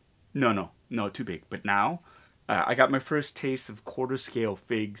 No, too big. But now... I got my first taste of quarter scale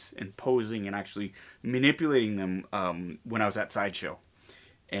figs and posing and actually manipulating them when I was at Sideshow.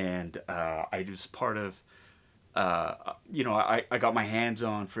 And I was part of, you know, I got my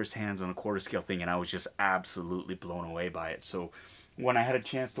first hands on a quarter scale thing, and I was just absolutely blown away by it. So when I had a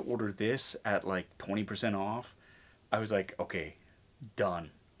chance to order this at like 20% off, I was like, okay,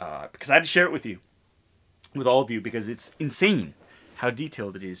 done. Because I had to share it with you, with all of you, because it's insane how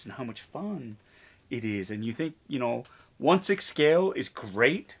detailed it is and how much fun it is. And you think, you know, 1/6 scale is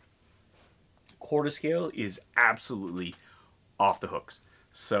great. Quarter scale is absolutely off the hooks.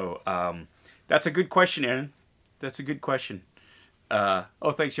 So that's a good question, Aaron. That's a good question.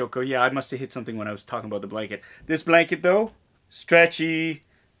 Oh, thanks, Yoko. Yeah, I must have hit something when I was talking about the blanket. This blanket, though, stretchy,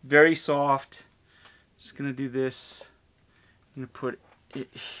 very soft. Just gonna do this. I'm gonna put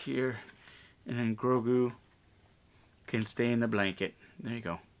it here, and then Grogu can stay in the blanket. There you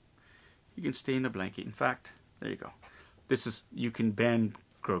go. You can stay in the blanket. In fact, there you go. This is, you can bend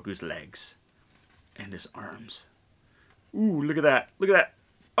Grogu's legs and his arms. Ooh, look at that. Look at that.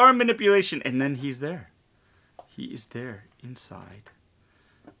 Arm manipulation. And then he's there. He is there inside.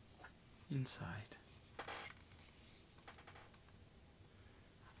 Inside.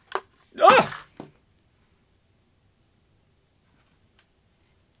 Ah!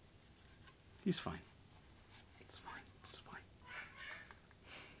 He's fine. It's fine. It's fine.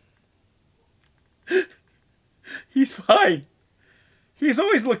 He's fine. He's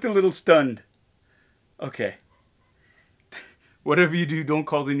always looked a little stunned. Okay. Whatever you do, don't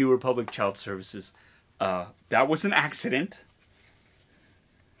call the New Republic Child Services. That was an accident.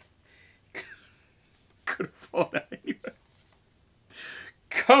 Could have fallen out anyway.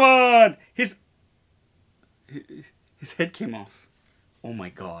 Come on! His head came off. Oh my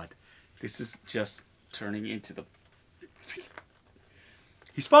god. This is just turning into the...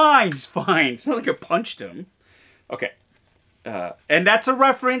 He's fine. He's fine. It's not like I punched him. Okay. And that's a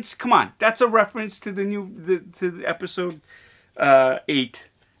reference. Come on. That's a reference to the episode 8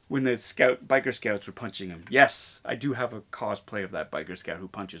 when the biker scouts were punching him. Yes, I do have a cosplay of that biker scout who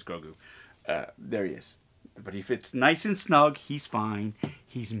punches Grogu. There he is. But if it's nice and snug, he's fine.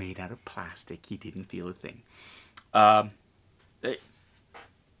 He's made out of plastic. He didn't feel a thing. Hey,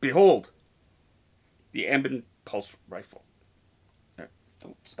 behold, the Ambin pulse rifle.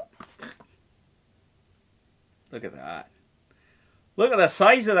 Don't stop. Look at that. Look at the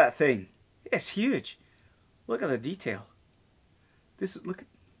size of that thing. It's huge. Look at the detail. This is, look,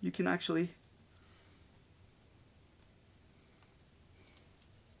 you can actually...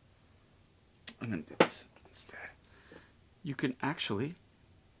 I'm gonna do this instead. You can actually,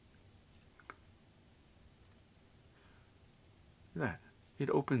 look at that. It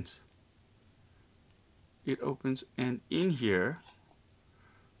opens. It opens, and in here,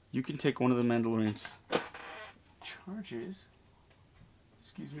 you can take one of the Mandalorian's charges.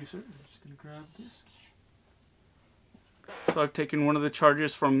 Excuse me, sir. I'm just gonna grab this. So I've taken one of the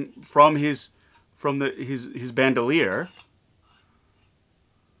charges from his bandolier.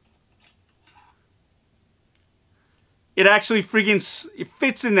 It actually freaking it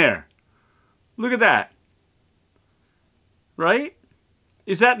fits in there. Look at that. Right?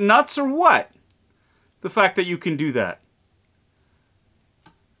 Is that nuts or what? The fact that you can do that.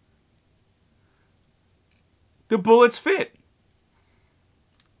 The bullets fit.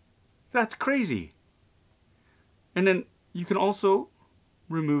 That's crazy. And then you can also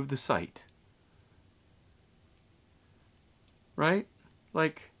remove the sight. Right?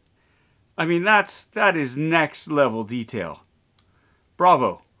 Like, I mean, that is next level detail.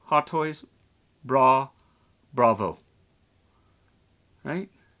 Bravo. Hot Toys, bravo. Right?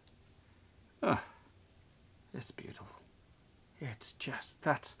 It's beautiful. It's just,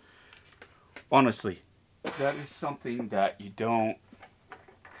 that's, honestly, that is something that you don't,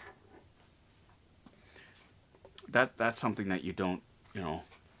 that's something that you don't, you know,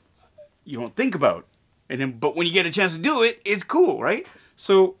 you don't think about. And then, but when you get a chance to do it, it's cool, right?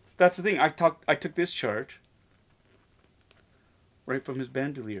 So that's the thing. I took this charge right from his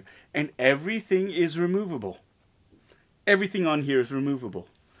bandolier, and everything is removable. Everything on here is removable.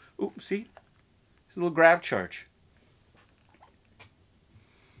 Ooh, see? It's a little grab charge.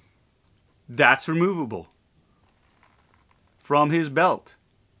 That's removable. From his belt.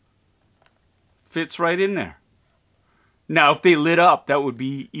 Fits right in there. Now, if they lit up, that would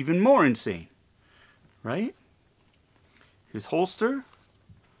be even more insane. Right? His holster.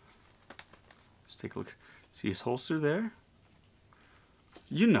 Let's take a look. See his holster there?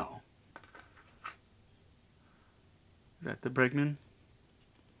 You know. Is that the Bregman?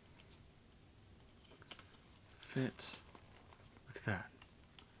 Fits. Look at that.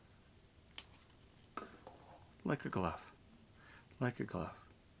 Like a glove. Like a glove.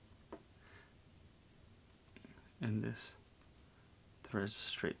 And this threads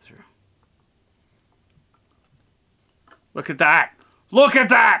straight through. Look at that! Look at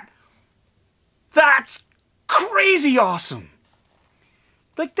that! That's crazy awesome!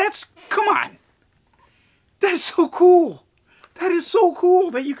 Like, that's, come on! That is so cool! That is so cool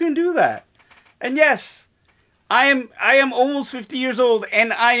that you can do that. And yes, I am almost 50 years old,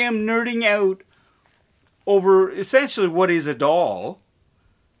 and I am nerding out over essentially what is a doll,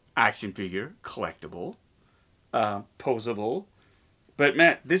 action figure, collectible, posable. But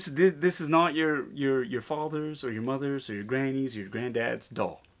man, this is not your father's or your mother's or your granny's or your granddad's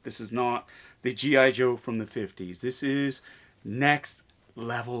doll. This is not the G.I. Joe from the 50s. This is next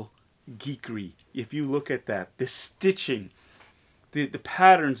level geekery. If you look at that, the stitching, the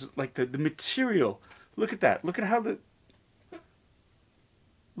patterns, like the material. Look at that. Look at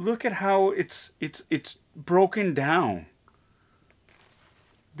how it's broken down.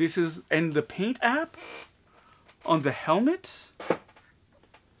 This is, and the paint app on the helmet.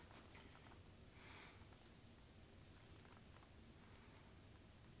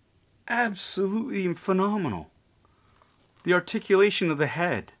 Absolutely phenomenal. The articulation of the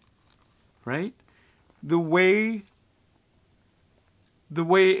head, right? The way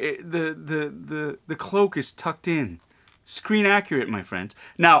the cloak is tucked in. Screen accurate, my friends.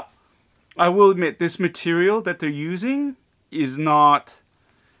 Now, I will admit, this material that they're using is not,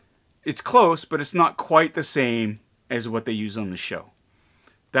 it's close, but it's not quite the same as what they use on the show.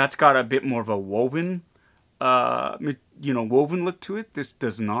 That's got a bit more of a woven, woven look to it. This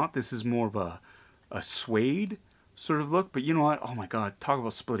does not. This is more of a suede sort of look. But you know what? Oh my God, talk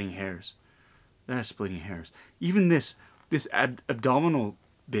about splitting hairs. That's splitting hairs. Even this abdominal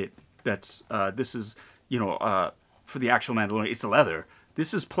bit, that's this is, for the actual Mandalorian, it's leather.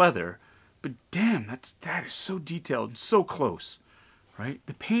 This is pleather, but damn, that is so detailed and so close, right?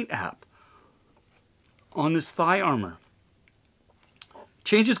 The paint app on this thigh armor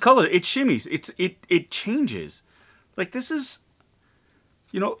changes color. It shimmies. It changes. Like, this is,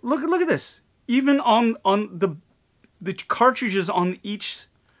 look at this. Even on the cartridges on each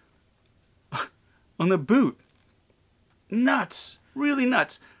on the boot. Nuts. Really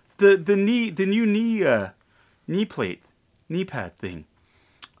nuts. The new knee plate, knee pad thing.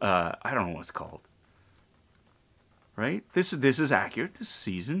 I don't know what it's called. Right? This is accurate. This is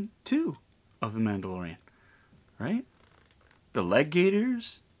season 2 of The Mandalorian. Right? The leg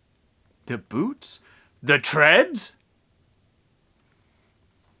gaiters, the boots, the treads.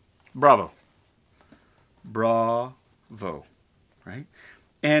 Bravo. Bravo, right?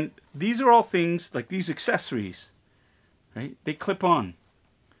 And these are all things, like these accessories, right? They clip on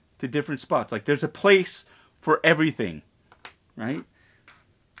to different spots. Like there's a place for everything, right?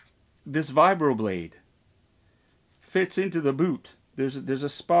 This vibro blade fits into the boot. There's a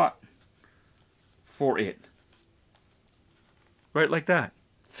spot for it, right, like that.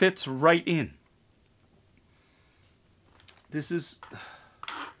 Fits right in. This is,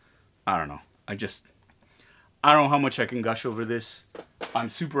 I don't know. I don't know how much I can gush over this. I'm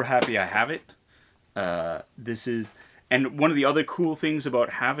super happy I have it. This is, and one of the other cool things about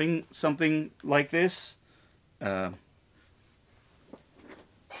having something like this, one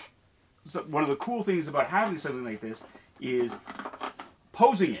of the cool things about having something like this is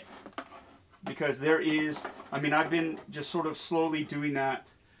posing it. Because there is, I mean, I've been just sort of slowly doing that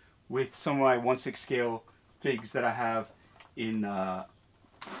with some of my 1/6 scale figs that I have in, oh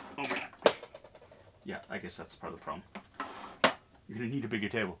man. Yeah, I guess that's part of the problem. You're going to need a bigger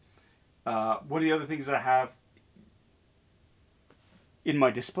table. One of the other things that I have in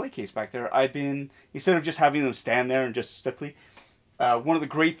my display case back there, I've been, instead of just having them stand there and just stiffly, one of the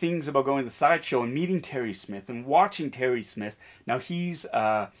great things about going to the Sideshow and meeting Terry Smith and watching Terry Smith, now he's,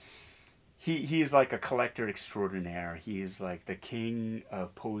 he is like a collector extraordinaire. He is like the king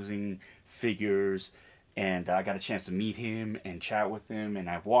of posing figures, and I got a chance to meet him and chat with him, and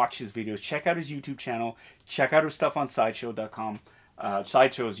I've watched his videos. Check out his YouTube channel. Check out his stuff on Sideshow.com,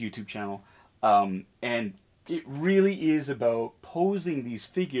 Sideshow's YouTube channel. And it really is about posing these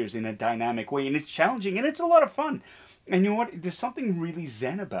figures in a dynamic way, and it's challenging, and it's a lot of fun. And you know what? There's something really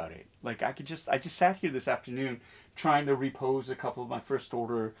zen about it. Like I just sat here this afternoon trying to repose a couple of my first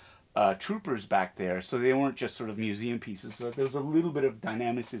order troopers back there, so they weren't just sort of museum pieces. So there was a little bit of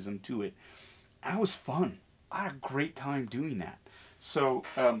dynamicism to it. That was fun. I had a great time doing that. So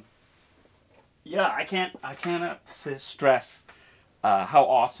yeah, I cannot stress how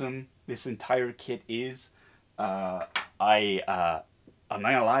awesome this entire kit is. I'm not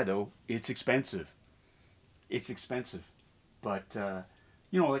gonna lie though, it's expensive. It's expensive, but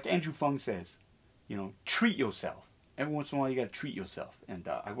you know, like Andrew Fung says, you know, treat yourself. Every once in a while, you got to treat yourself, and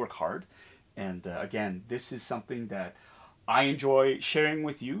I work hard. And again, this is something that I enjoy sharing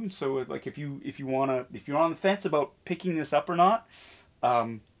with you. And so, like, if you're on the fence about picking this up or not,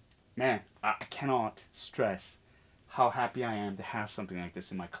 man, I cannot stress how happy I am to have something like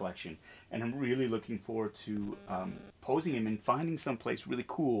this in my collection. And I'm really looking forward to posing him and finding someplace really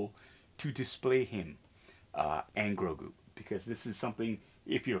cool to display him and Grogu, because this is something.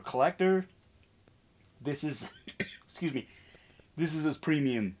 If you're a collector, this is, excuse me, this is as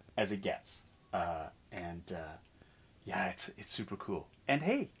premium as it gets. Yeah, it's super cool. And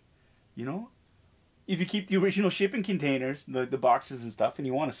hey, you know, if you keep the original shipping containers, the boxes and stuff, and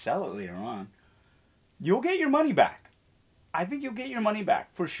you want to sell it later on, you'll get your money back. I think you'll get your money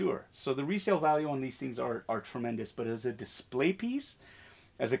back for sure. So the resale value on these things are tremendous. But as a display piece,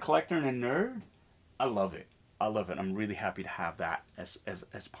 as a collector and a nerd, I love it. I love it. I'm really happy to have that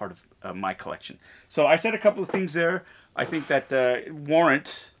as part of my collection. So I said a couple of things there. I think that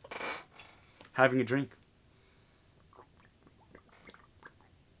warrant having a drink.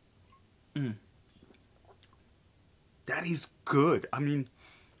 That is good. I mean,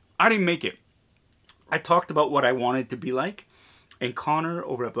 I didn't make it. I talked about what I wanted to be like, and Connor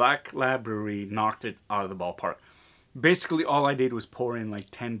over at Black Lab Brewery knocked it out of the ballpark. Basically, all I did was pour in like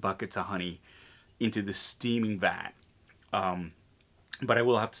 10 buckets of honey into the steaming vat. But I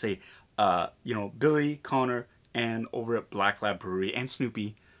will have to say, you know, Billy, Connor, and over at Black Lab Brewery, and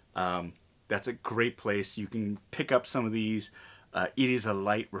Snoopy, that's a great place. You can pick up some of these. It is a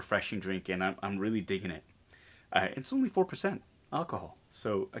light, refreshing drink, and I'm really digging it. It's only 4% alcohol,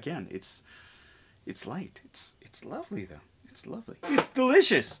 so again, it's light. It's lovely though. It's lovely. It's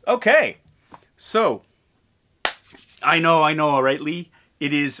delicious. Okay, so I know. All right, Lee.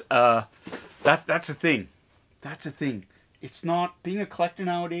 It is. That's a thing. That's a thing. It's not, being a collector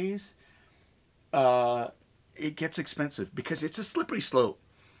nowadays, it gets expensive because it's a slippery slope.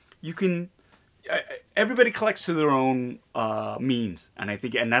 You can, everybody collects to their own means, and I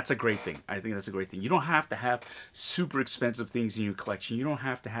think, and that's a great thing. I think that's a great thing. You don't have to have super expensive things in your collection. You don't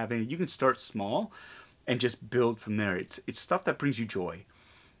have to have any. You can start small and just build from there. It's stuff that brings you joy,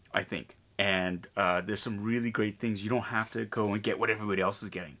 I think. And there's some really great things. You don't have to go and get what everybody else is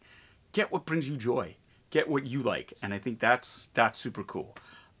getting. Get what brings you joy. Get what you like. And I think that's super cool.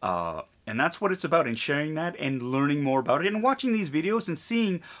 And that's what it's about, and sharing that and learning more about it and watching these videos and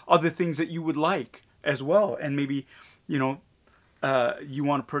seeing other things that you would like as well. And maybe, you know, you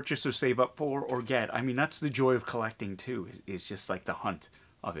want to purchase or save up for or get. I mean, that's the joy of collecting too. Is just like the hunt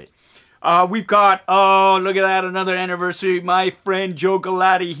of it. We've got, oh, look at that, another anniversary. My friend Joe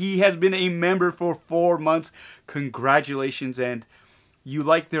Galati, he has been a member for 4 months. Congratulations, and you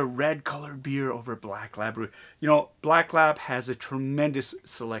like their red colored beer over Black Lab. You know, Black Lab has a tremendous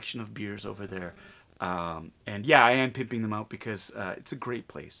selection of beers over there. And yeah, I am pimping them out because it's a great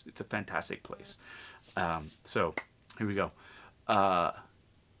place. It's a fantastic place. So here we go.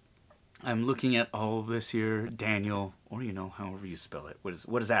 I'm looking at all of this here, Daniel, or you know, however you spell it.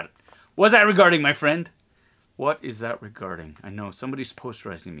 What is that? What is that regarding, my friend? What is that regarding? I know somebody's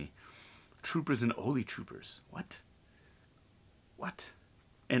posterizing me. Troopers and only troopers. What? What?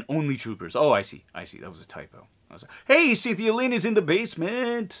 And only troopers. Oh, I see. I see. That was a typo. Hey, Cynthia Lynn is in the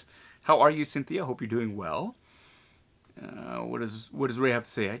basement. How are you, Cynthia? Hope you're doing well. What does Ray have to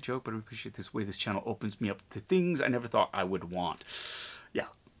say? I joke, but I appreciate this way this channel opens me up to things I never thought I would want. Yeah.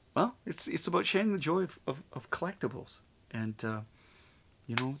 Well, it's about sharing the joy of collectibles, and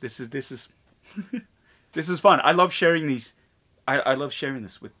you know, this is this is fun. I love sharing these. I love sharing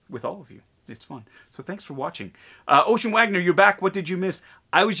this with all of you. It's fun. So thanks for watching. Ocean Wagner, you're back. What did you miss?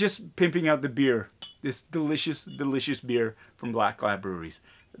 I was just pimping out the beer. This delicious, delicious beer from Black Lab Breweries.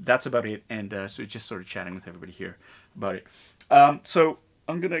 That's about it. And so just sort of chatting with everybody here about it. So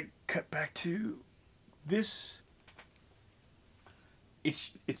I'm going to cut back to this.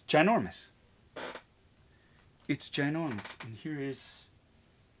 It's ginormous. It's ginormous. And here's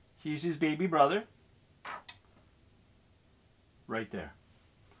his baby brother. Right there.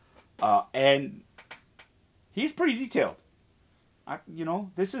 And he's pretty detailed. You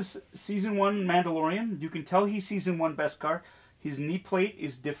know, this is Season 1 Mandalorian. You can tell he's Season 1 Beskar. His knee plate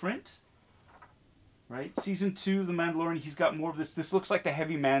is different. Right? Season 2, The Mandalorian, he's got more of this. This looks like the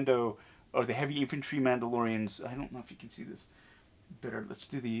heavy Mando, or the heavy infantry Mandalorians. I don't know if you can see this better. Let's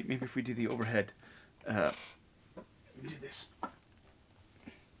do the, maybe if we do the overhead. Do this.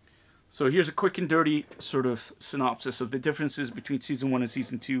 So here's a quick and dirty sort of synopsis of the differences between Season 1 and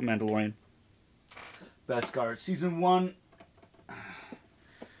Season 2 Mandalorian. Beskar. Season 1.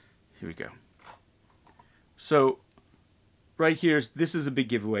 Here we go. So, right here, this is a big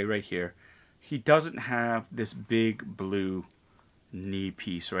giveaway right here. He doesn't have this big blue knee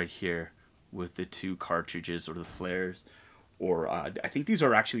piece right here with the 2 cartridges or the flares. Or, I think these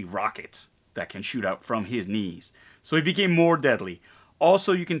are actually rockets that can shoot out from his knees. So he became more deadly.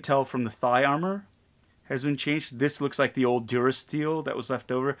 Also, you can tell from the thigh armor has been changed. This looks like the old Durasteel that was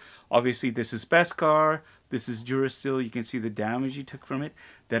left over. Obviously, this is Beskar. This is Durasteel. You can see the damage he took from it.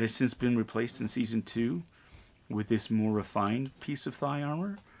 That has since been replaced in Season 2 with this more refined piece of thigh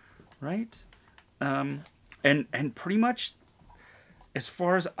armor, right? And pretty much, as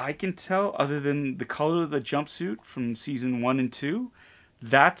far as I can tell, other than the color of the jumpsuit from Season 1 and 2,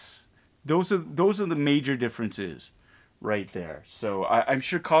 those are the major differences. Right there. So I'm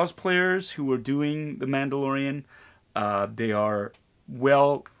sure cosplayers who are doing The Mandalorian, they're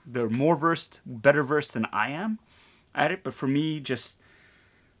more versed, better versed than I am at it. But for me, just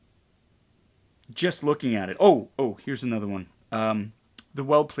looking at it. Oh, here's another one. The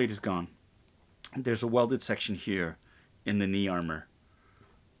weld plate is gone. There's a welded section here in the knee armor.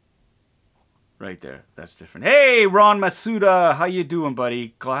 Right there. That's different. Hey, Ron Masuda. How you doing,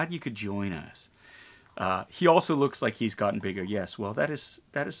 buddy? Glad you could join us. He also looks like he's gotten bigger. Yes, well, that is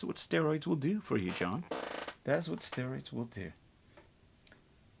what steroids will do for you, John. That is what steroids will do.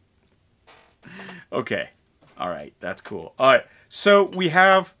 Okay. All right. That's cool. All right. So we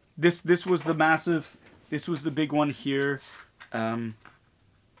have this. This was the massive. This was the big one here.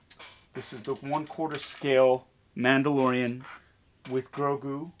 This is the 1/4 scale Mandalorian with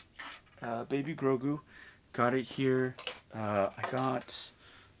Grogu, baby Grogu. Got it here. I got.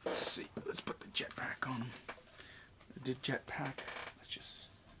 Let's see. Let's put the jetpack on him. I did jetpack. Let's just.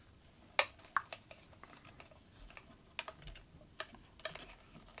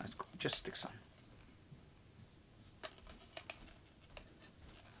 That's cool. Just stick some.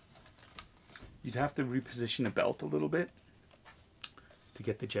 You'd have to reposition the belt a little bit to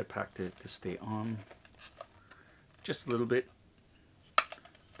get the jetpack to stay on. Just a little bit.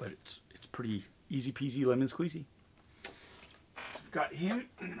 But it's pretty easy peasy lemon squeezy. Got him.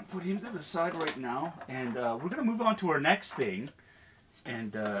 I'm going to put him to the side right now. And we're going to move on to our next thing.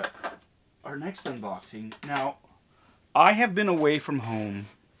 And our next unboxing. Now, I have been away from home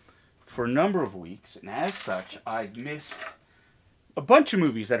for a number of weeks. And as such, I've missed a bunch of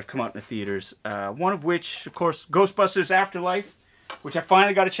movies that have come out in the theaters. One of which, of course, Ghostbusters Afterlife. Which I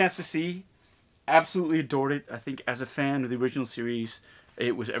finally got a chance to see. Absolutely adored it. I think as a fan of the original series,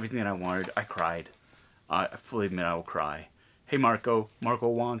 it was everything that I wanted. I cried. I fully admit I will cry. Hey Marco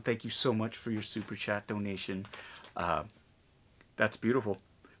Wong, thank you so much for your super chat donation. That's beautiful.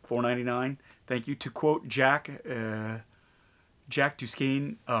 $4.99. Thank you. To quote Jack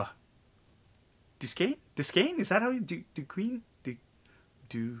Duquesne, Duquesne? Is that how you do Duquesne?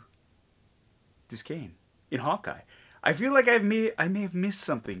 Duquesne in Hawkeye. I feel like I may have missed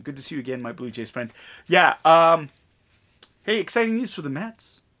something. Good to see you again, my Blue Jays friend. Yeah. Hey, exciting news for the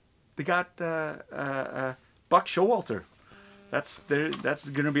Mets. They got Buck Showalter. That's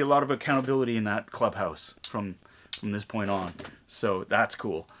going to be a lot of accountability in that clubhouse from this point on. So that's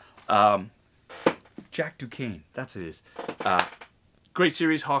cool. Jack Duquesne. That's it is. Great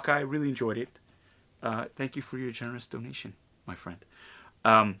series, Hawkeye. Really enjoyed it. Thank you for your generous donation, my friend.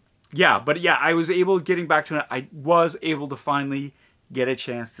 Yeah, I was able, getting back to it, I was able to finally get a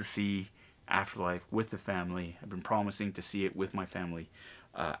chance to see Afterlife with the family. I've been promising to see it with my family.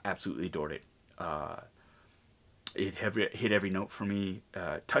 Absolutely adored it. It hit every note for me.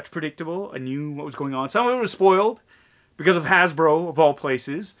 Touch predictable. I knew what was going on. Some of it was spoiled because of Hasbro, of all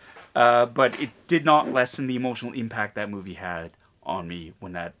places. But it did not lessen the emotional impact that movie had on me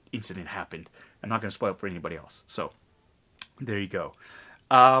when that incident happened. I'm not going to spoil it for anybody else. So, there you go.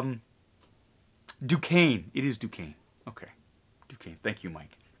 Duquesne. It is Duquesne. Okay. Duquesne. Thank you,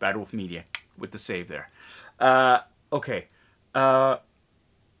 Mike. Bad Wolf Media with the save there. Okay.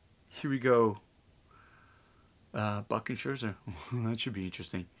 Here we go. Buck and Scherzer. That should be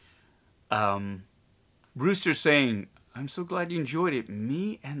interesting. Rooster saying, I'm so glad you enjoyed it.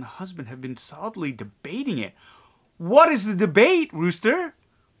 Me and the husband have been solidly debating it. What is the debate, Rooster?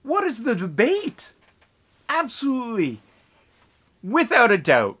 What is the debate? Absolutely. Without a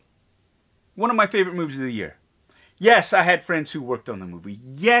doubt. One of my favorite movies of the year. Yes, I had friends who worked on the movie.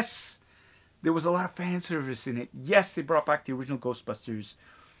 Yes, there was a lot of fan service in it. Yes, they brought back the original Ghostbusters.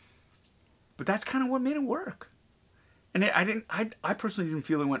 But that's kind of what made it work. And I personally didn't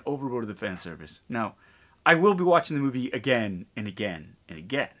feel it went overboard with the fan service. Now, I will be watching the movie again and again and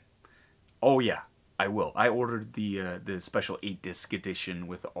again. Oh yeah, I will. I ordered the special 8-disc edition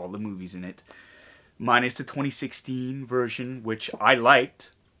with all the movies in it. Minus the 2016 version, which I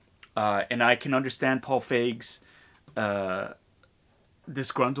liked. And I can understand Paul Feig's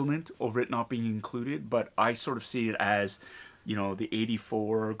disgruntlement over it not being included, but I sort of see it as, you know, the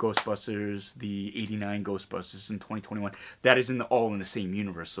 84 Ghostbusters, the 89 Ghostbusters, and 2021. That is all in the same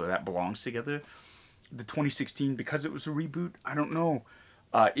universe, so that belongs together. The 2016, because it was a reboot, I don't know.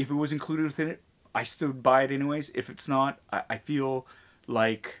 If it was included within it, I still buy it anyways. If it's not, I feel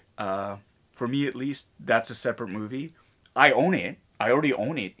like, for me at least, that's a separate movie. I own it. I already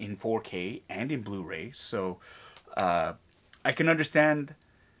own it in 4K and in Blu-ray, so I can understand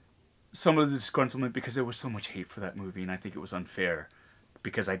some of the disgruntlement because there was so much hate for that movie, and I think it was unfair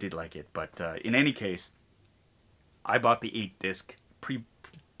because I did like it. But in any case, I bought the 8-disc,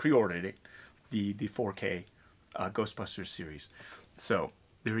 pre-ordered it, the 4K Ghostbusters series. So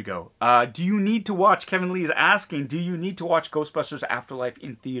there we go. Do you need to watch? Kevin Lee is asking. Do you need to watch Ghostbusters Afterlife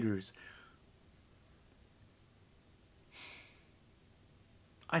in theaters?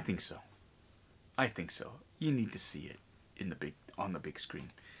 I think so. I think so. You need to see it on the big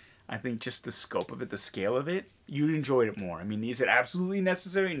screen. I think just the scope of it, the scale of it, you'd enjoy it more. I mean, is it absolutely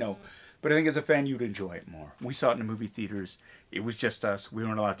necessary? No. But I think as a fan, you'd enjoy it more. We saw it in the movie theaters. It was just us. We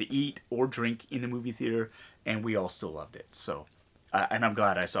weren't allowed to eat or drink in the movie theater, and we all still loved it. So, and I'm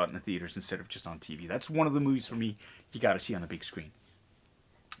glad I saw it in the theaters instead of just on TV. That's one of the movies for me you got to see on the big screen.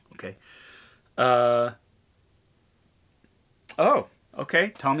 Okay. Oh. Okay,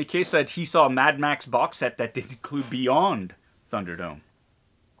 Tommy K said he saw a Mad Max box set that did include Beyond Thunderdome.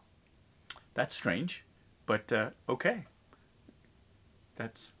 That's strange, but okay.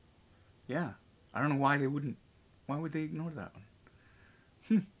 That's, yeah. I don't know why they wouldn't. Why would they ignore that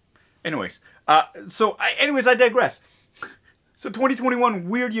one? Anyways, anyways, I digress. So 2021,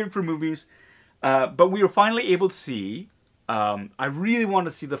 weird year for movies, but we were finally able to see. I really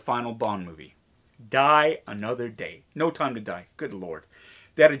wanted to see the final Bond movie. Die Another Day. No Time to Die. Good Lord.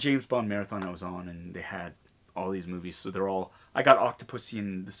 They had a James Bond marathon I was on, and they had all these movies. So they're all... I got Octopussy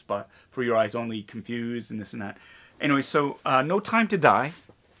in the spot. For Your Eyes Only, Confused, and this and that. Anyway, so No Time to Die,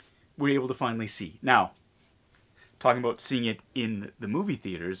 we're able to finally see. Now, talking about seeing it in the movie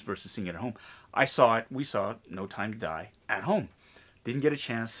theaters versus seeing it at home, we saw No Time to Die at home. Didn't get a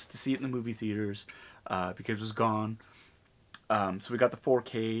chance to see it in the movie theaters because it was gone. So we got the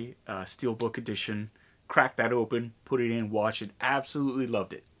 4K Steelbook edition, cracked that open, put it in, watched it, absolutely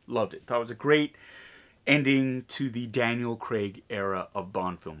loved it. Loved it. Thought it was a great ending to the Daniel Craig era of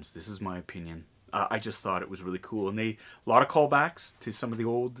Bond films. This is my opinion. I just thought it was really cool. And a lot of callbacks to some of the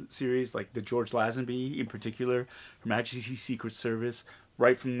old series, like the George Lazenby in particular, Her Majesty's Secret Service,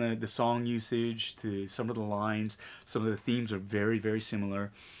 right from the song usage to some of the lines. Some of the themes are very, very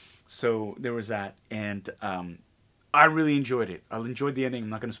similar. So there was that, and I really enjoyed it. I enjoyed the ending. I'm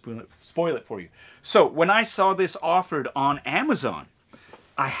not going to spoil it for you. So when I saw this offered on Amazon,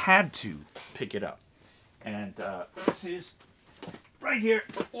 I had to pick it up. And this is right here.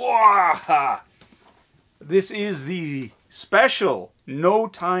 Wow! This is the special No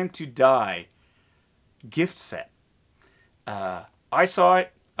Time to Die gift set. I saw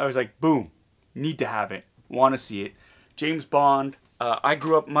it. I was like, boom, need to have it. Want to see it. James Bond. I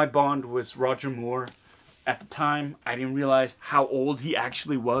grew up, my Bond was Roger Moore. At the time, I didn't realize how old he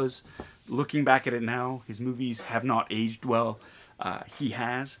actually was. Looking back at it now, his movies have not aged well. He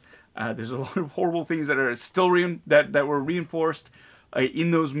has. There's a lot of horrible things that are still that were reinforced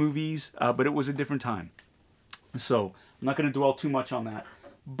in those movies, but it was a different time. So I'm not going to dwell too much on that.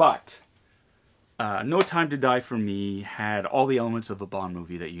 But No Time to Die for me had all the elements of a Bond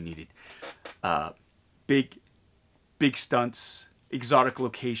movie that you needed. Big stunts, exotic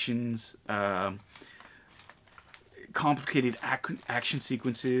locations, complicated action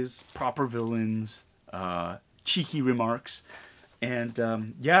sequences, proper villains, cheeky remarks.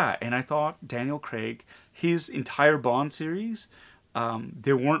 And yeah, and I thought Daniel Craig, his entire Bond series,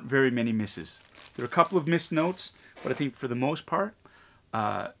 there weren't very many misses. There were a couple of missed notes, but I think for the most part,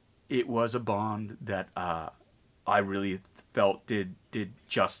 it was a Bond that I really felt did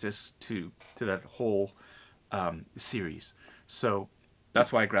justice to that whole series. So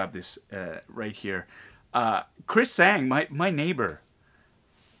that's why I grabbed this right here. Chris Sang, my neighbor.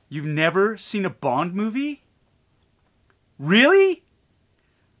 You've never seen a Bond movie? Really?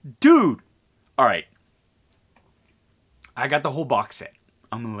 Dude. All right. I got the whole box set.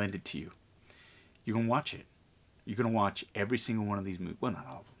 I'm going to lend it to you. You're going to watch it. You're going to watch every single one of these movies. Well, not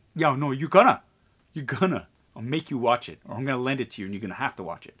all of them. Yeah, no, you're gonna. You're gonna. I'll make you watch it. Or I'm going to lend it to you and you're going to have to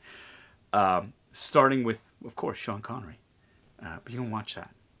watch it. Starting with, of course, Sean Connery. But you can watch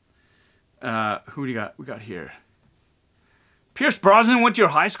that. Who do you got? We got here. Pierce Brosnan went to your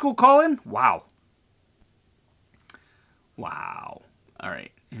high school, Colin? Wow. Wow. All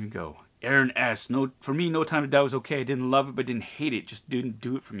right, here we go. Aaron S. For me, No Time to Die was okay. I didn't love it, but didn't hate it. Just didn't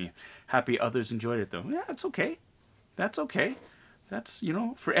do it for me. Happy others enjoyed it, though. Yeah, it's okay. That's okay. That's, you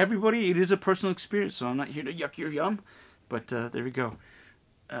know, for everybody, it is a personal experience, so I'm not here to yuck your yum. But there we go.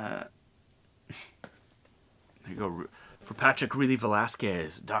 There you go. For Patrick Really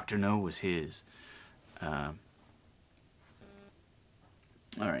Velasquez, Dr. No was his. All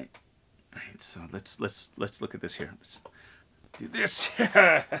right. All right. So let's look at this here. Let's do this.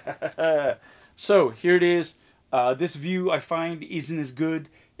 So here it is. This view I find isn't as good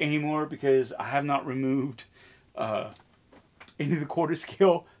anymore because I have not removed any of the quarter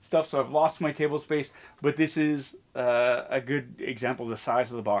scale stuff, so I've lost my table space. But this is a good example of the size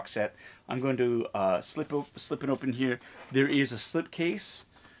of the box set. I'm going to slip it open here. There is a slip case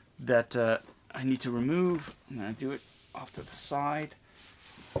that I need to remove. I'm going to do it off to the side.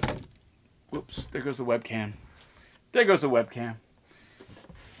 Whoops, there goes the webcam. There goes the webcam.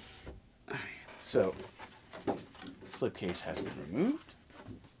 So, slipcase has been removed.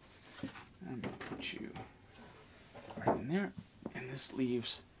 I'm going to put you right in there. And this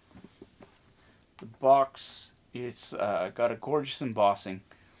leaves the box. It's got a gorgeous embossing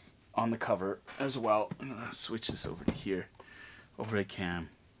on the cover as well. I'm going to switch this over to here, over to cam.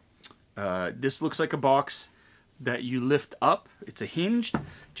 This looks like a box that you lift up. It's a hinged,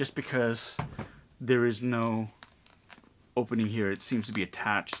 just because there is no opening here. It seems to be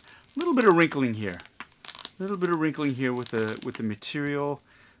attached. A little bit of wrinkling here. A little bit of wrinkling here with the material.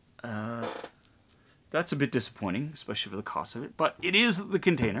 That's a bit disappointing, especially for the cost of it. But it is the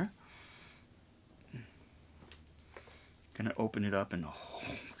container. Gonna open it up and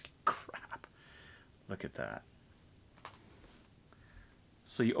holy crap! Look at that.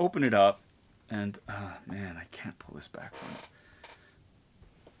 So you open it up, and man, I can't pull this back from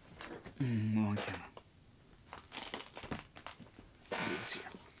it. Wrong camera. This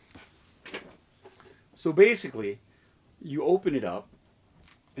here. So basically, you open it up,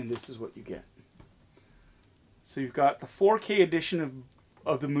 and this is what you get. So you've got the 4K edition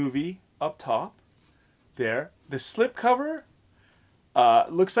of the movie up top there. The slip cover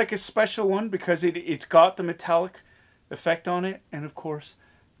looks like a special one because it's got the metallic effect on it. And of course,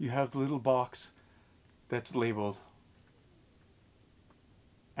 you have the little box that's labeled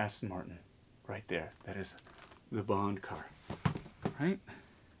Aston Martin right there. That is the Bond car, right?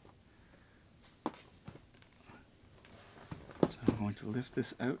 So I'm going to lift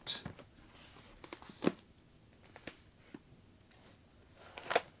this out.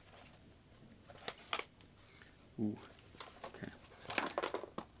 Ooh, okay.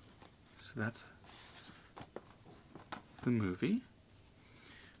 So that's the movie.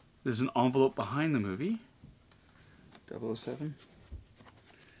 There's an envelope behind the movie. 007.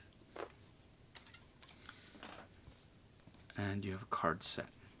 And you have a card set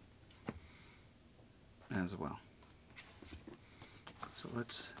as well. So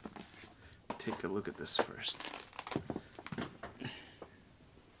let's take a look at this first.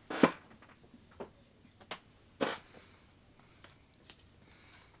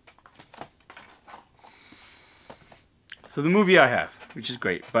 So the movie I have, which is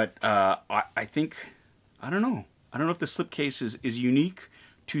great, but I think, I don't know if the slipcase is unique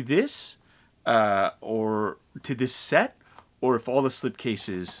to this or to this set, or if all the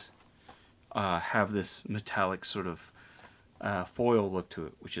slipcases have this metallic sort of foil look to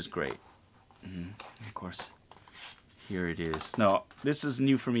it, which is great. Of course, here it is. Now, this is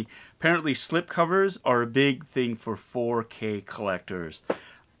new for me. Apparently, slip covers are a big thing for 4K collectors.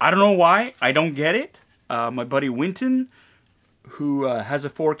 I don't know why. I don't get it. My buddy Winton, who has a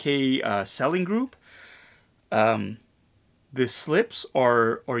 4K selling group, the slips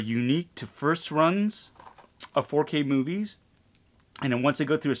are unique to first runs of 4K movies. And then once they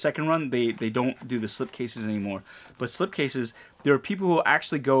go through a second run, they don't do the slipcases anymore. But slipcases, there are people who will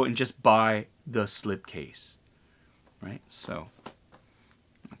actually go and just buy the slipcase. Right? So,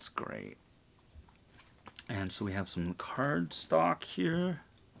 that's great. And so we have some card stock here.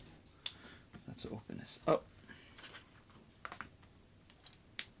 Let's open this up.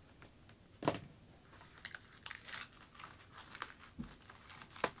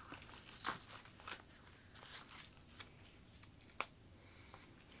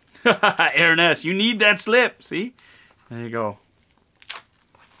 Aaron S., you need that slip. See? There you go.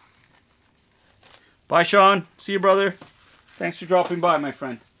 Bye, Sean. See you, brother. Thanks for dropping by, my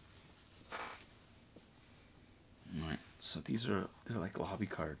friend. All right. So they're like lobby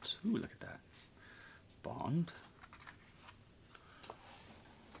cards. Ooh, look at that. Bond.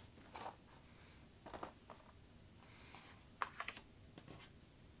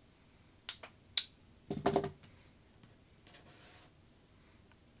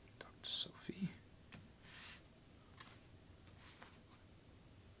 Sophie.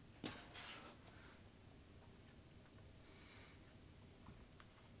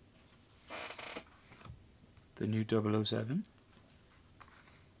 The new 007.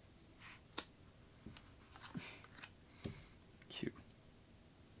 Cute.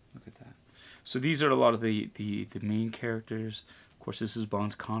 Look at that. So these are a lot of the main characters. Of course, this is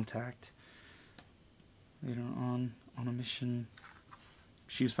Bond's contact. Later on a mission.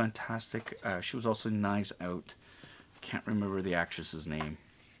 She's fantastic. She was also in Knives Out. Can't remember the actress's name.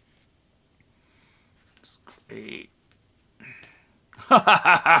 It's great.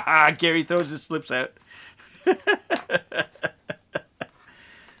 Gary throws his slips out.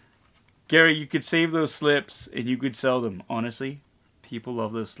 Gary, you could save those slips and you could sell them. Honestly, people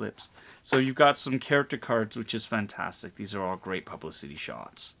love those slips. So you've got some character cards, which is fantastic. These are all great publicity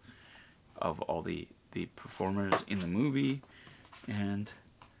shots of all the performers in the movie. And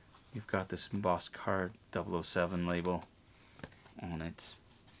you've got this embossed card, 007 label on it.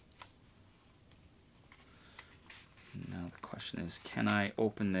 Now the question is, can I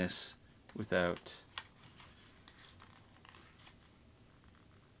open this without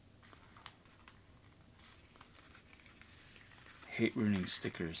hate ruining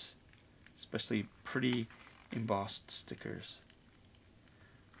stickers, especially pretty embossed stickers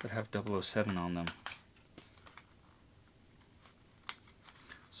that have 007 on them?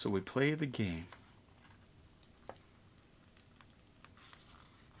 So we play the game.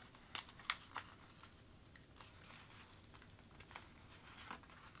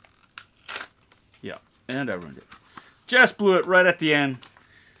 Yeah, and I ruined it. Just blew it right at the end.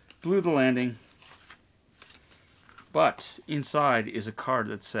 Blew the landing. But inside is a card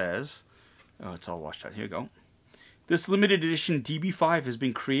that says, oh, it's all washed out. Here you go. This limited edition DB5 has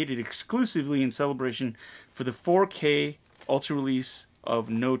been created exclusively in celebration for the 4K ultra release of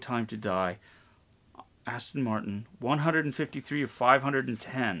No Time to Die. Aston Martin, 153 of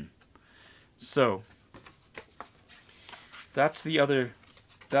 510. So that's the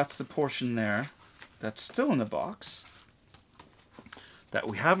portion there that's still in the box that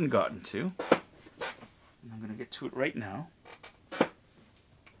we haven't gotten to. And I'm going to get to it right now.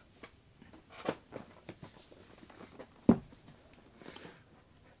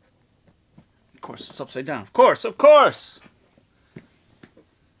 Of course, it's upside down. Of course, of course!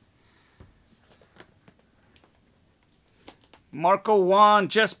 Marco Juan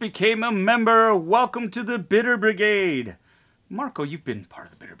just became a member. Welcome to the Bitter Brigade. Marco, you've been part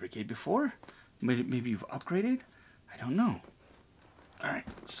of the Bitter Brigade before. Maybe you've upgraded? I don't know. Alright,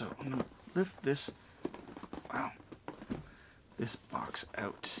 so I'm going to lift this. Wow. this box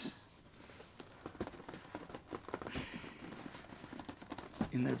out. It's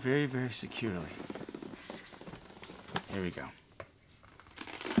in there very, very securely. There we go.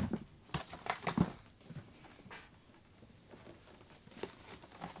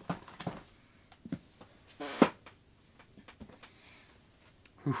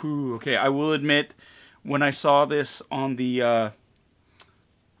 Woohoo. Okay, I will admit, when I saw this on the,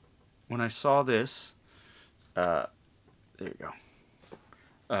 there you go,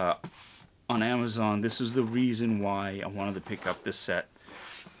 on Amazon, this is the reason why I wanted to pick up this set,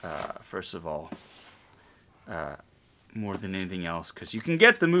 first of all, more than anything else, because you can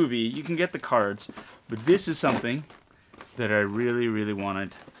get the movie, you can get the cards, but this is something that I really, really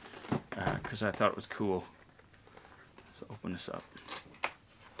wanted, because I thought it was cool. So open this up.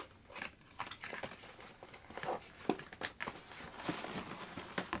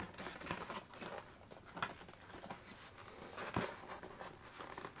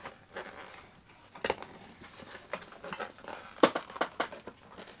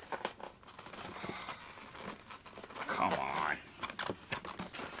 Come on.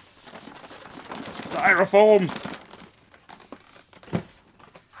 Styrofoam!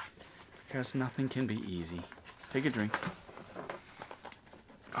 Because nothing can be easy. Take a drink.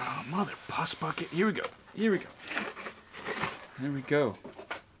 Oh, mother pus bucket. Here we go. Here we go. There we go.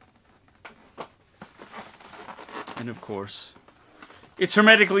 And of course, it's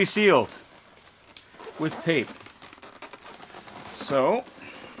hermetically sealed with tape. So,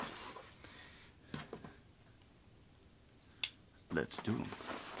 let's do them.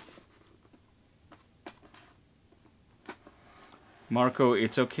 Marco,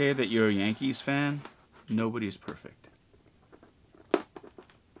 it's okay that you're a Yankees fan. Nobody's perfect.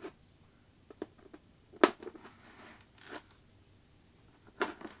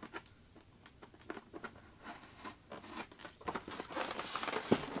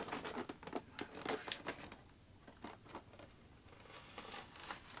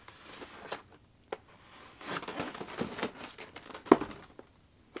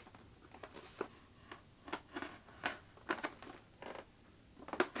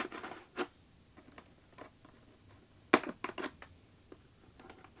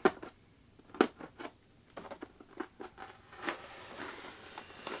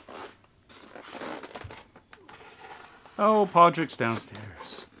 Oh, Podrick's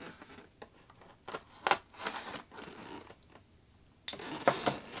downstairs.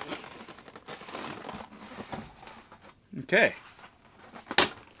 Okay.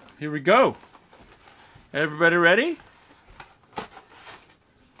 Here we go. Everybody ready?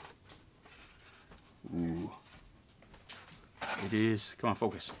 Ooh. It is. Come on,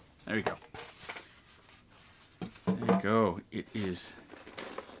 focus. There you go. There you go. It is.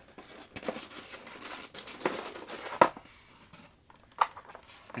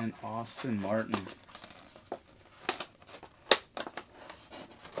 And Austin Martin.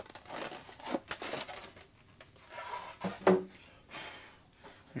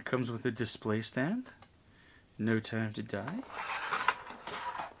 It comes with a display stand. No Time to Die.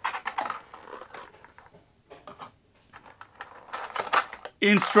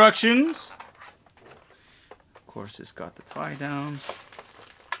 Instructions. Of course, it's got the tie downs.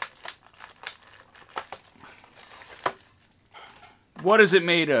 What is it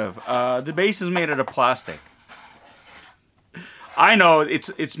made of? The base is made out of plastic. I know,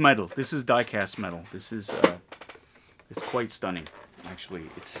 it's metal. This is die-cast metal. This is it's quite stunning, actually.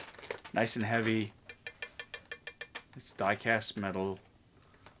 It's nice and heavy. It's die-cast metal.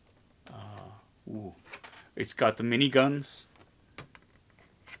 Ooh. It's got the mini guns.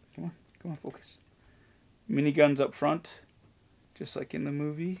 Come on, focus. Mini guns up front, just like in the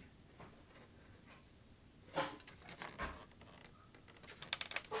movie.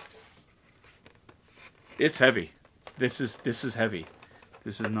 It's heavy. This is heavy.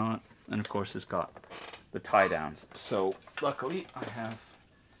 This is not, and of course it's got the tie downs. So luckily I have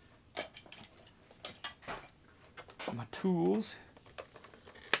my tools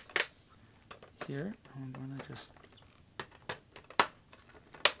here. I'm gonna just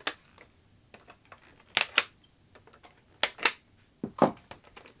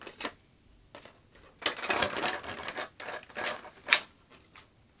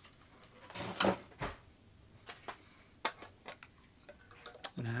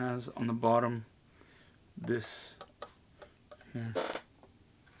It has on the bottom this here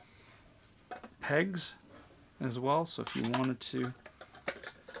pegs as well, so if you wanted to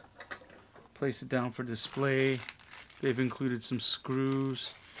place it down for display, they've included some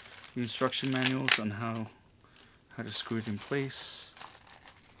screws, the instruction manuals on how to screw it in place.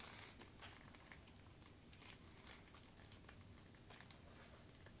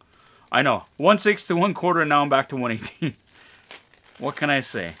 I know. 1/6 to 1/4, and now I'm back to 1/18. What can I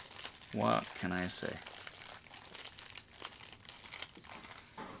say? What can I say?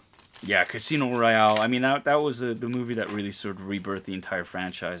 Yeah, Casino Royale. I mean, that was the movie that really sort of rebirthed the entire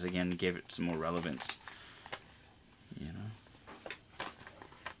franchise again and gave it some more relevance. You know?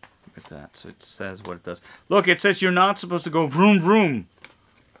 Look at that. So it says what it does. Look, it says you're not supposed to go vroom vroom.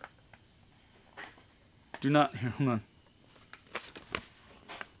 Do not... Here, hold on.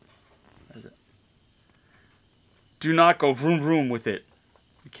 Do not go vroom vroom with it.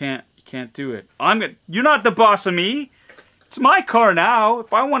 You can't do it. You're not the boss of me. It's my car now.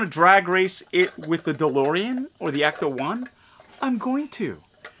 If I want to drag race it with the DeLorean or the Ecto 1, I'm going to.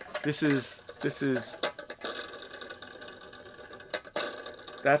 This is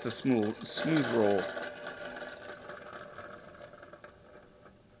that's a smooth roll.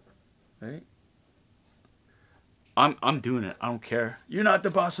 Right? I'm doing it. I don't care. You're not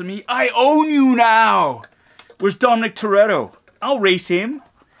the boss of me. I own you now. Where's Dominic Toretto? I'll race him.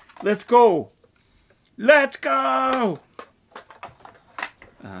 Let's go. Let's go.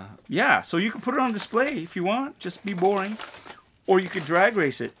 Yeah, so you can put it on display if you want. Just be boring. Or you could drag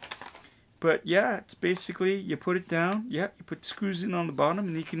race it. But yeah, it's basically you put it down. Yeah, you put screws in on the bottom,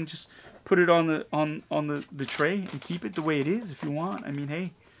 and you can just put it on the tray and keep it the way it is if you want. I mean,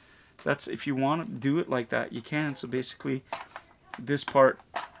 hey, that's if you want to do it like that, you can. So basically, this part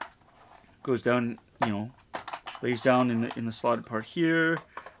goes down, you know, lays down in the slotted part here.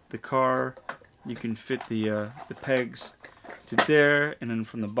 The car, you can fit the pegs to there, and then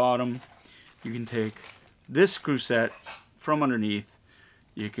from the bottom, you can take this screw set from underneath.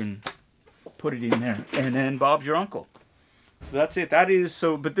 You can put it in there, and then Bob's your uncle. So that's it. That is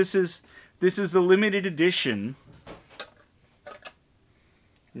so. But this is the limited edition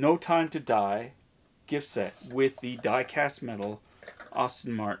No Time to Die gift set with the die-cast metal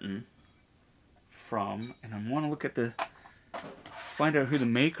Aston Martin from, and I want to look at find out who the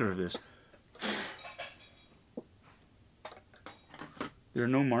maker of this. There are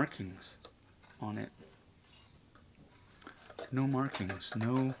no markings on it. No markings.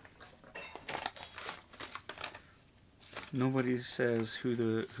 No. Nobody says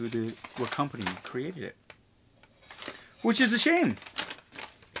what company created it, which is a shame.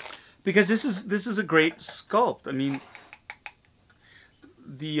 Because this is a great sculpt. I mean,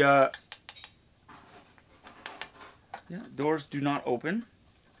 the doors do not open,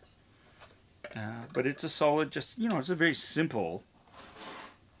 but it's a solid. Just it's a very simple.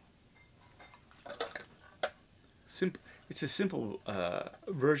 It's a simple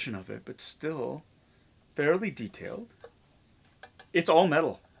version of it, but still fairly detailed. It's all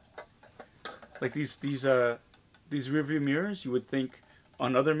metal. Like these rearview mirrors, you would think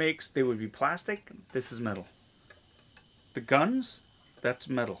on other makes they would be plastic. This is metal. The guns, that's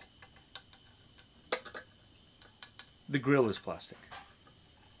metal. The grill is plastic.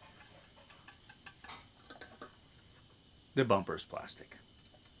 The bumper is plastic.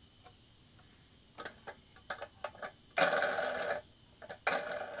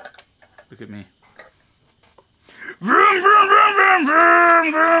 Look at me. Vroom, vroom, vroom, vroom,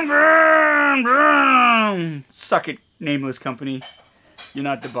 vroom, vroom, vroom, vroom. Suck it, nameless company. You're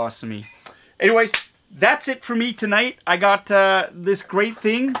not the boss of me. Anyways, that's it for me tonight. I got this great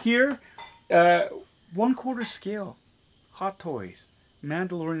thing here. 1/4 scale. Hot Toys.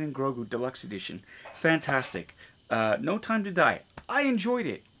 Mandalorian Grogu Deluxe Edition. Fantastic. No Time to Die. I enjoyed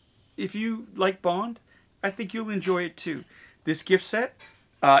it. If you like Bond, I think you'll enjoy it too. This gift set,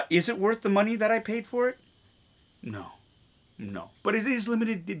 is it worth the money that I paid for it? No. No. But it is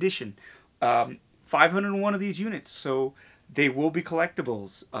limited edition. 501 of these units, so they will be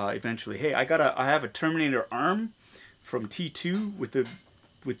collectibles eventually. Hey, I have a Terminator arm from T2 with the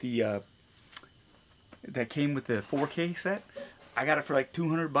that came with the 4K set. I got it for like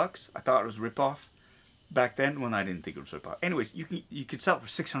 $200. I thought it was a ripoff back then when I didn't think it was a ripoff. Anyways, you could sell it for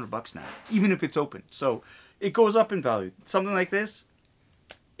 $600 now, even if it's open. So it goes up in value. Something like this,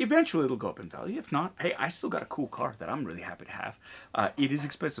 eventually it'll go up in value. If not, hey, I still got a cool car that I'm really happy to have. It is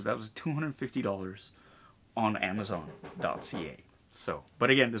expensive. That was $250 on Amazon.ca. So, but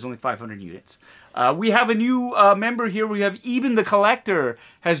again, there's only 500 units. We have a new member here. We have Eben the Collector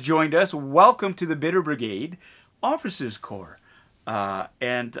has joined us. Welcome to the Bitter Brigade Officers Corps. Yeah,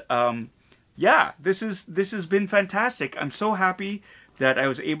 this has been fantastic. I'm so happy that I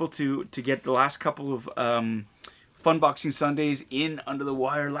was able to get the last couple of Funboxing Sundays in under the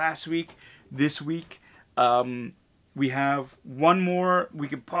wire last week. This week, we have one more we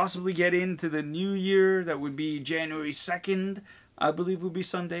could possibly get into the new year. That would be January 2nd, I believe would be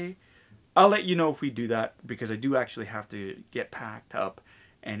Sunday. I'll let you know if we do that, because I do actually have to get packed up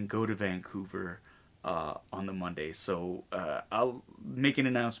and go to Vancouver on the Monday. So I'll make an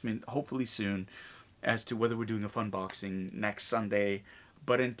announcement hopefully soon as to whether we're doing a Funboxing next Sunday.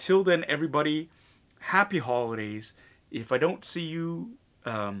 But until then, everybody, happy holidays. If I don't see you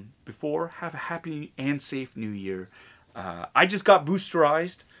before, have a happy and safe New Year. I just got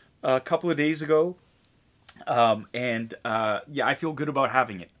boosterized a couple of days ago. Yeah, I feel good about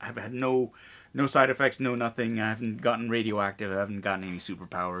having it. I've had no side effects, no nothing. I haven't gotten radioactive. I haven't gotten any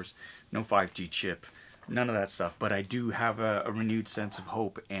superpowers. No 5G chip. None of that stuff. But I do have a renewed sense of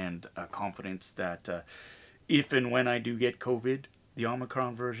hope and confidence that if and when I do get COVID, the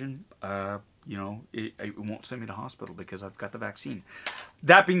Omicron version, you know, it won't send me to hospital because I've got the vaccine.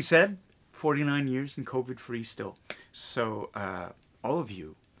 That being said, 49 years and COVID-free still. So all of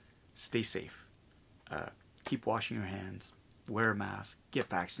you, stay safe. Keep washing your hands. Wear a mask. Get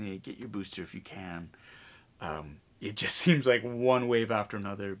vaccinated. Get your booster if you can. It just seems like one wave after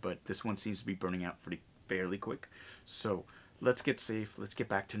another, but this one seems to be burning out fairly quick. So let's get safe. Let's get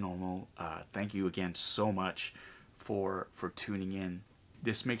back to normal. Thank you again so much for tuning in.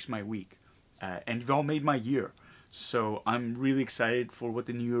 This makes my week. And you've all made my year. So I'm really excited for what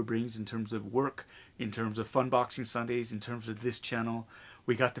the new year brings in terms of work, in terms of Funboxing Sundays, in terms of this channel.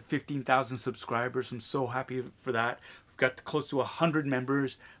 We got to 15,000 subscribers. I'm so happy for that. We've got close to 100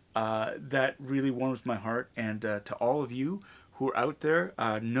 members. That really warms my heart. And to all of you who are out there,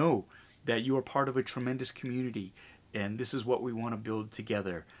 know that you are part of a tremendous community. And this is what we want to build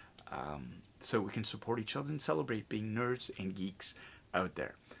together. So we can support each other and celebrate being nerds and geeks out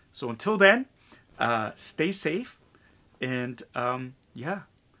there. So until then, stay safe. And yeah,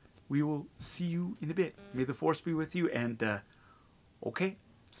 we will see you in a bit. May the force be with you. And okay,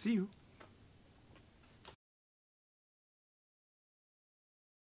 see you.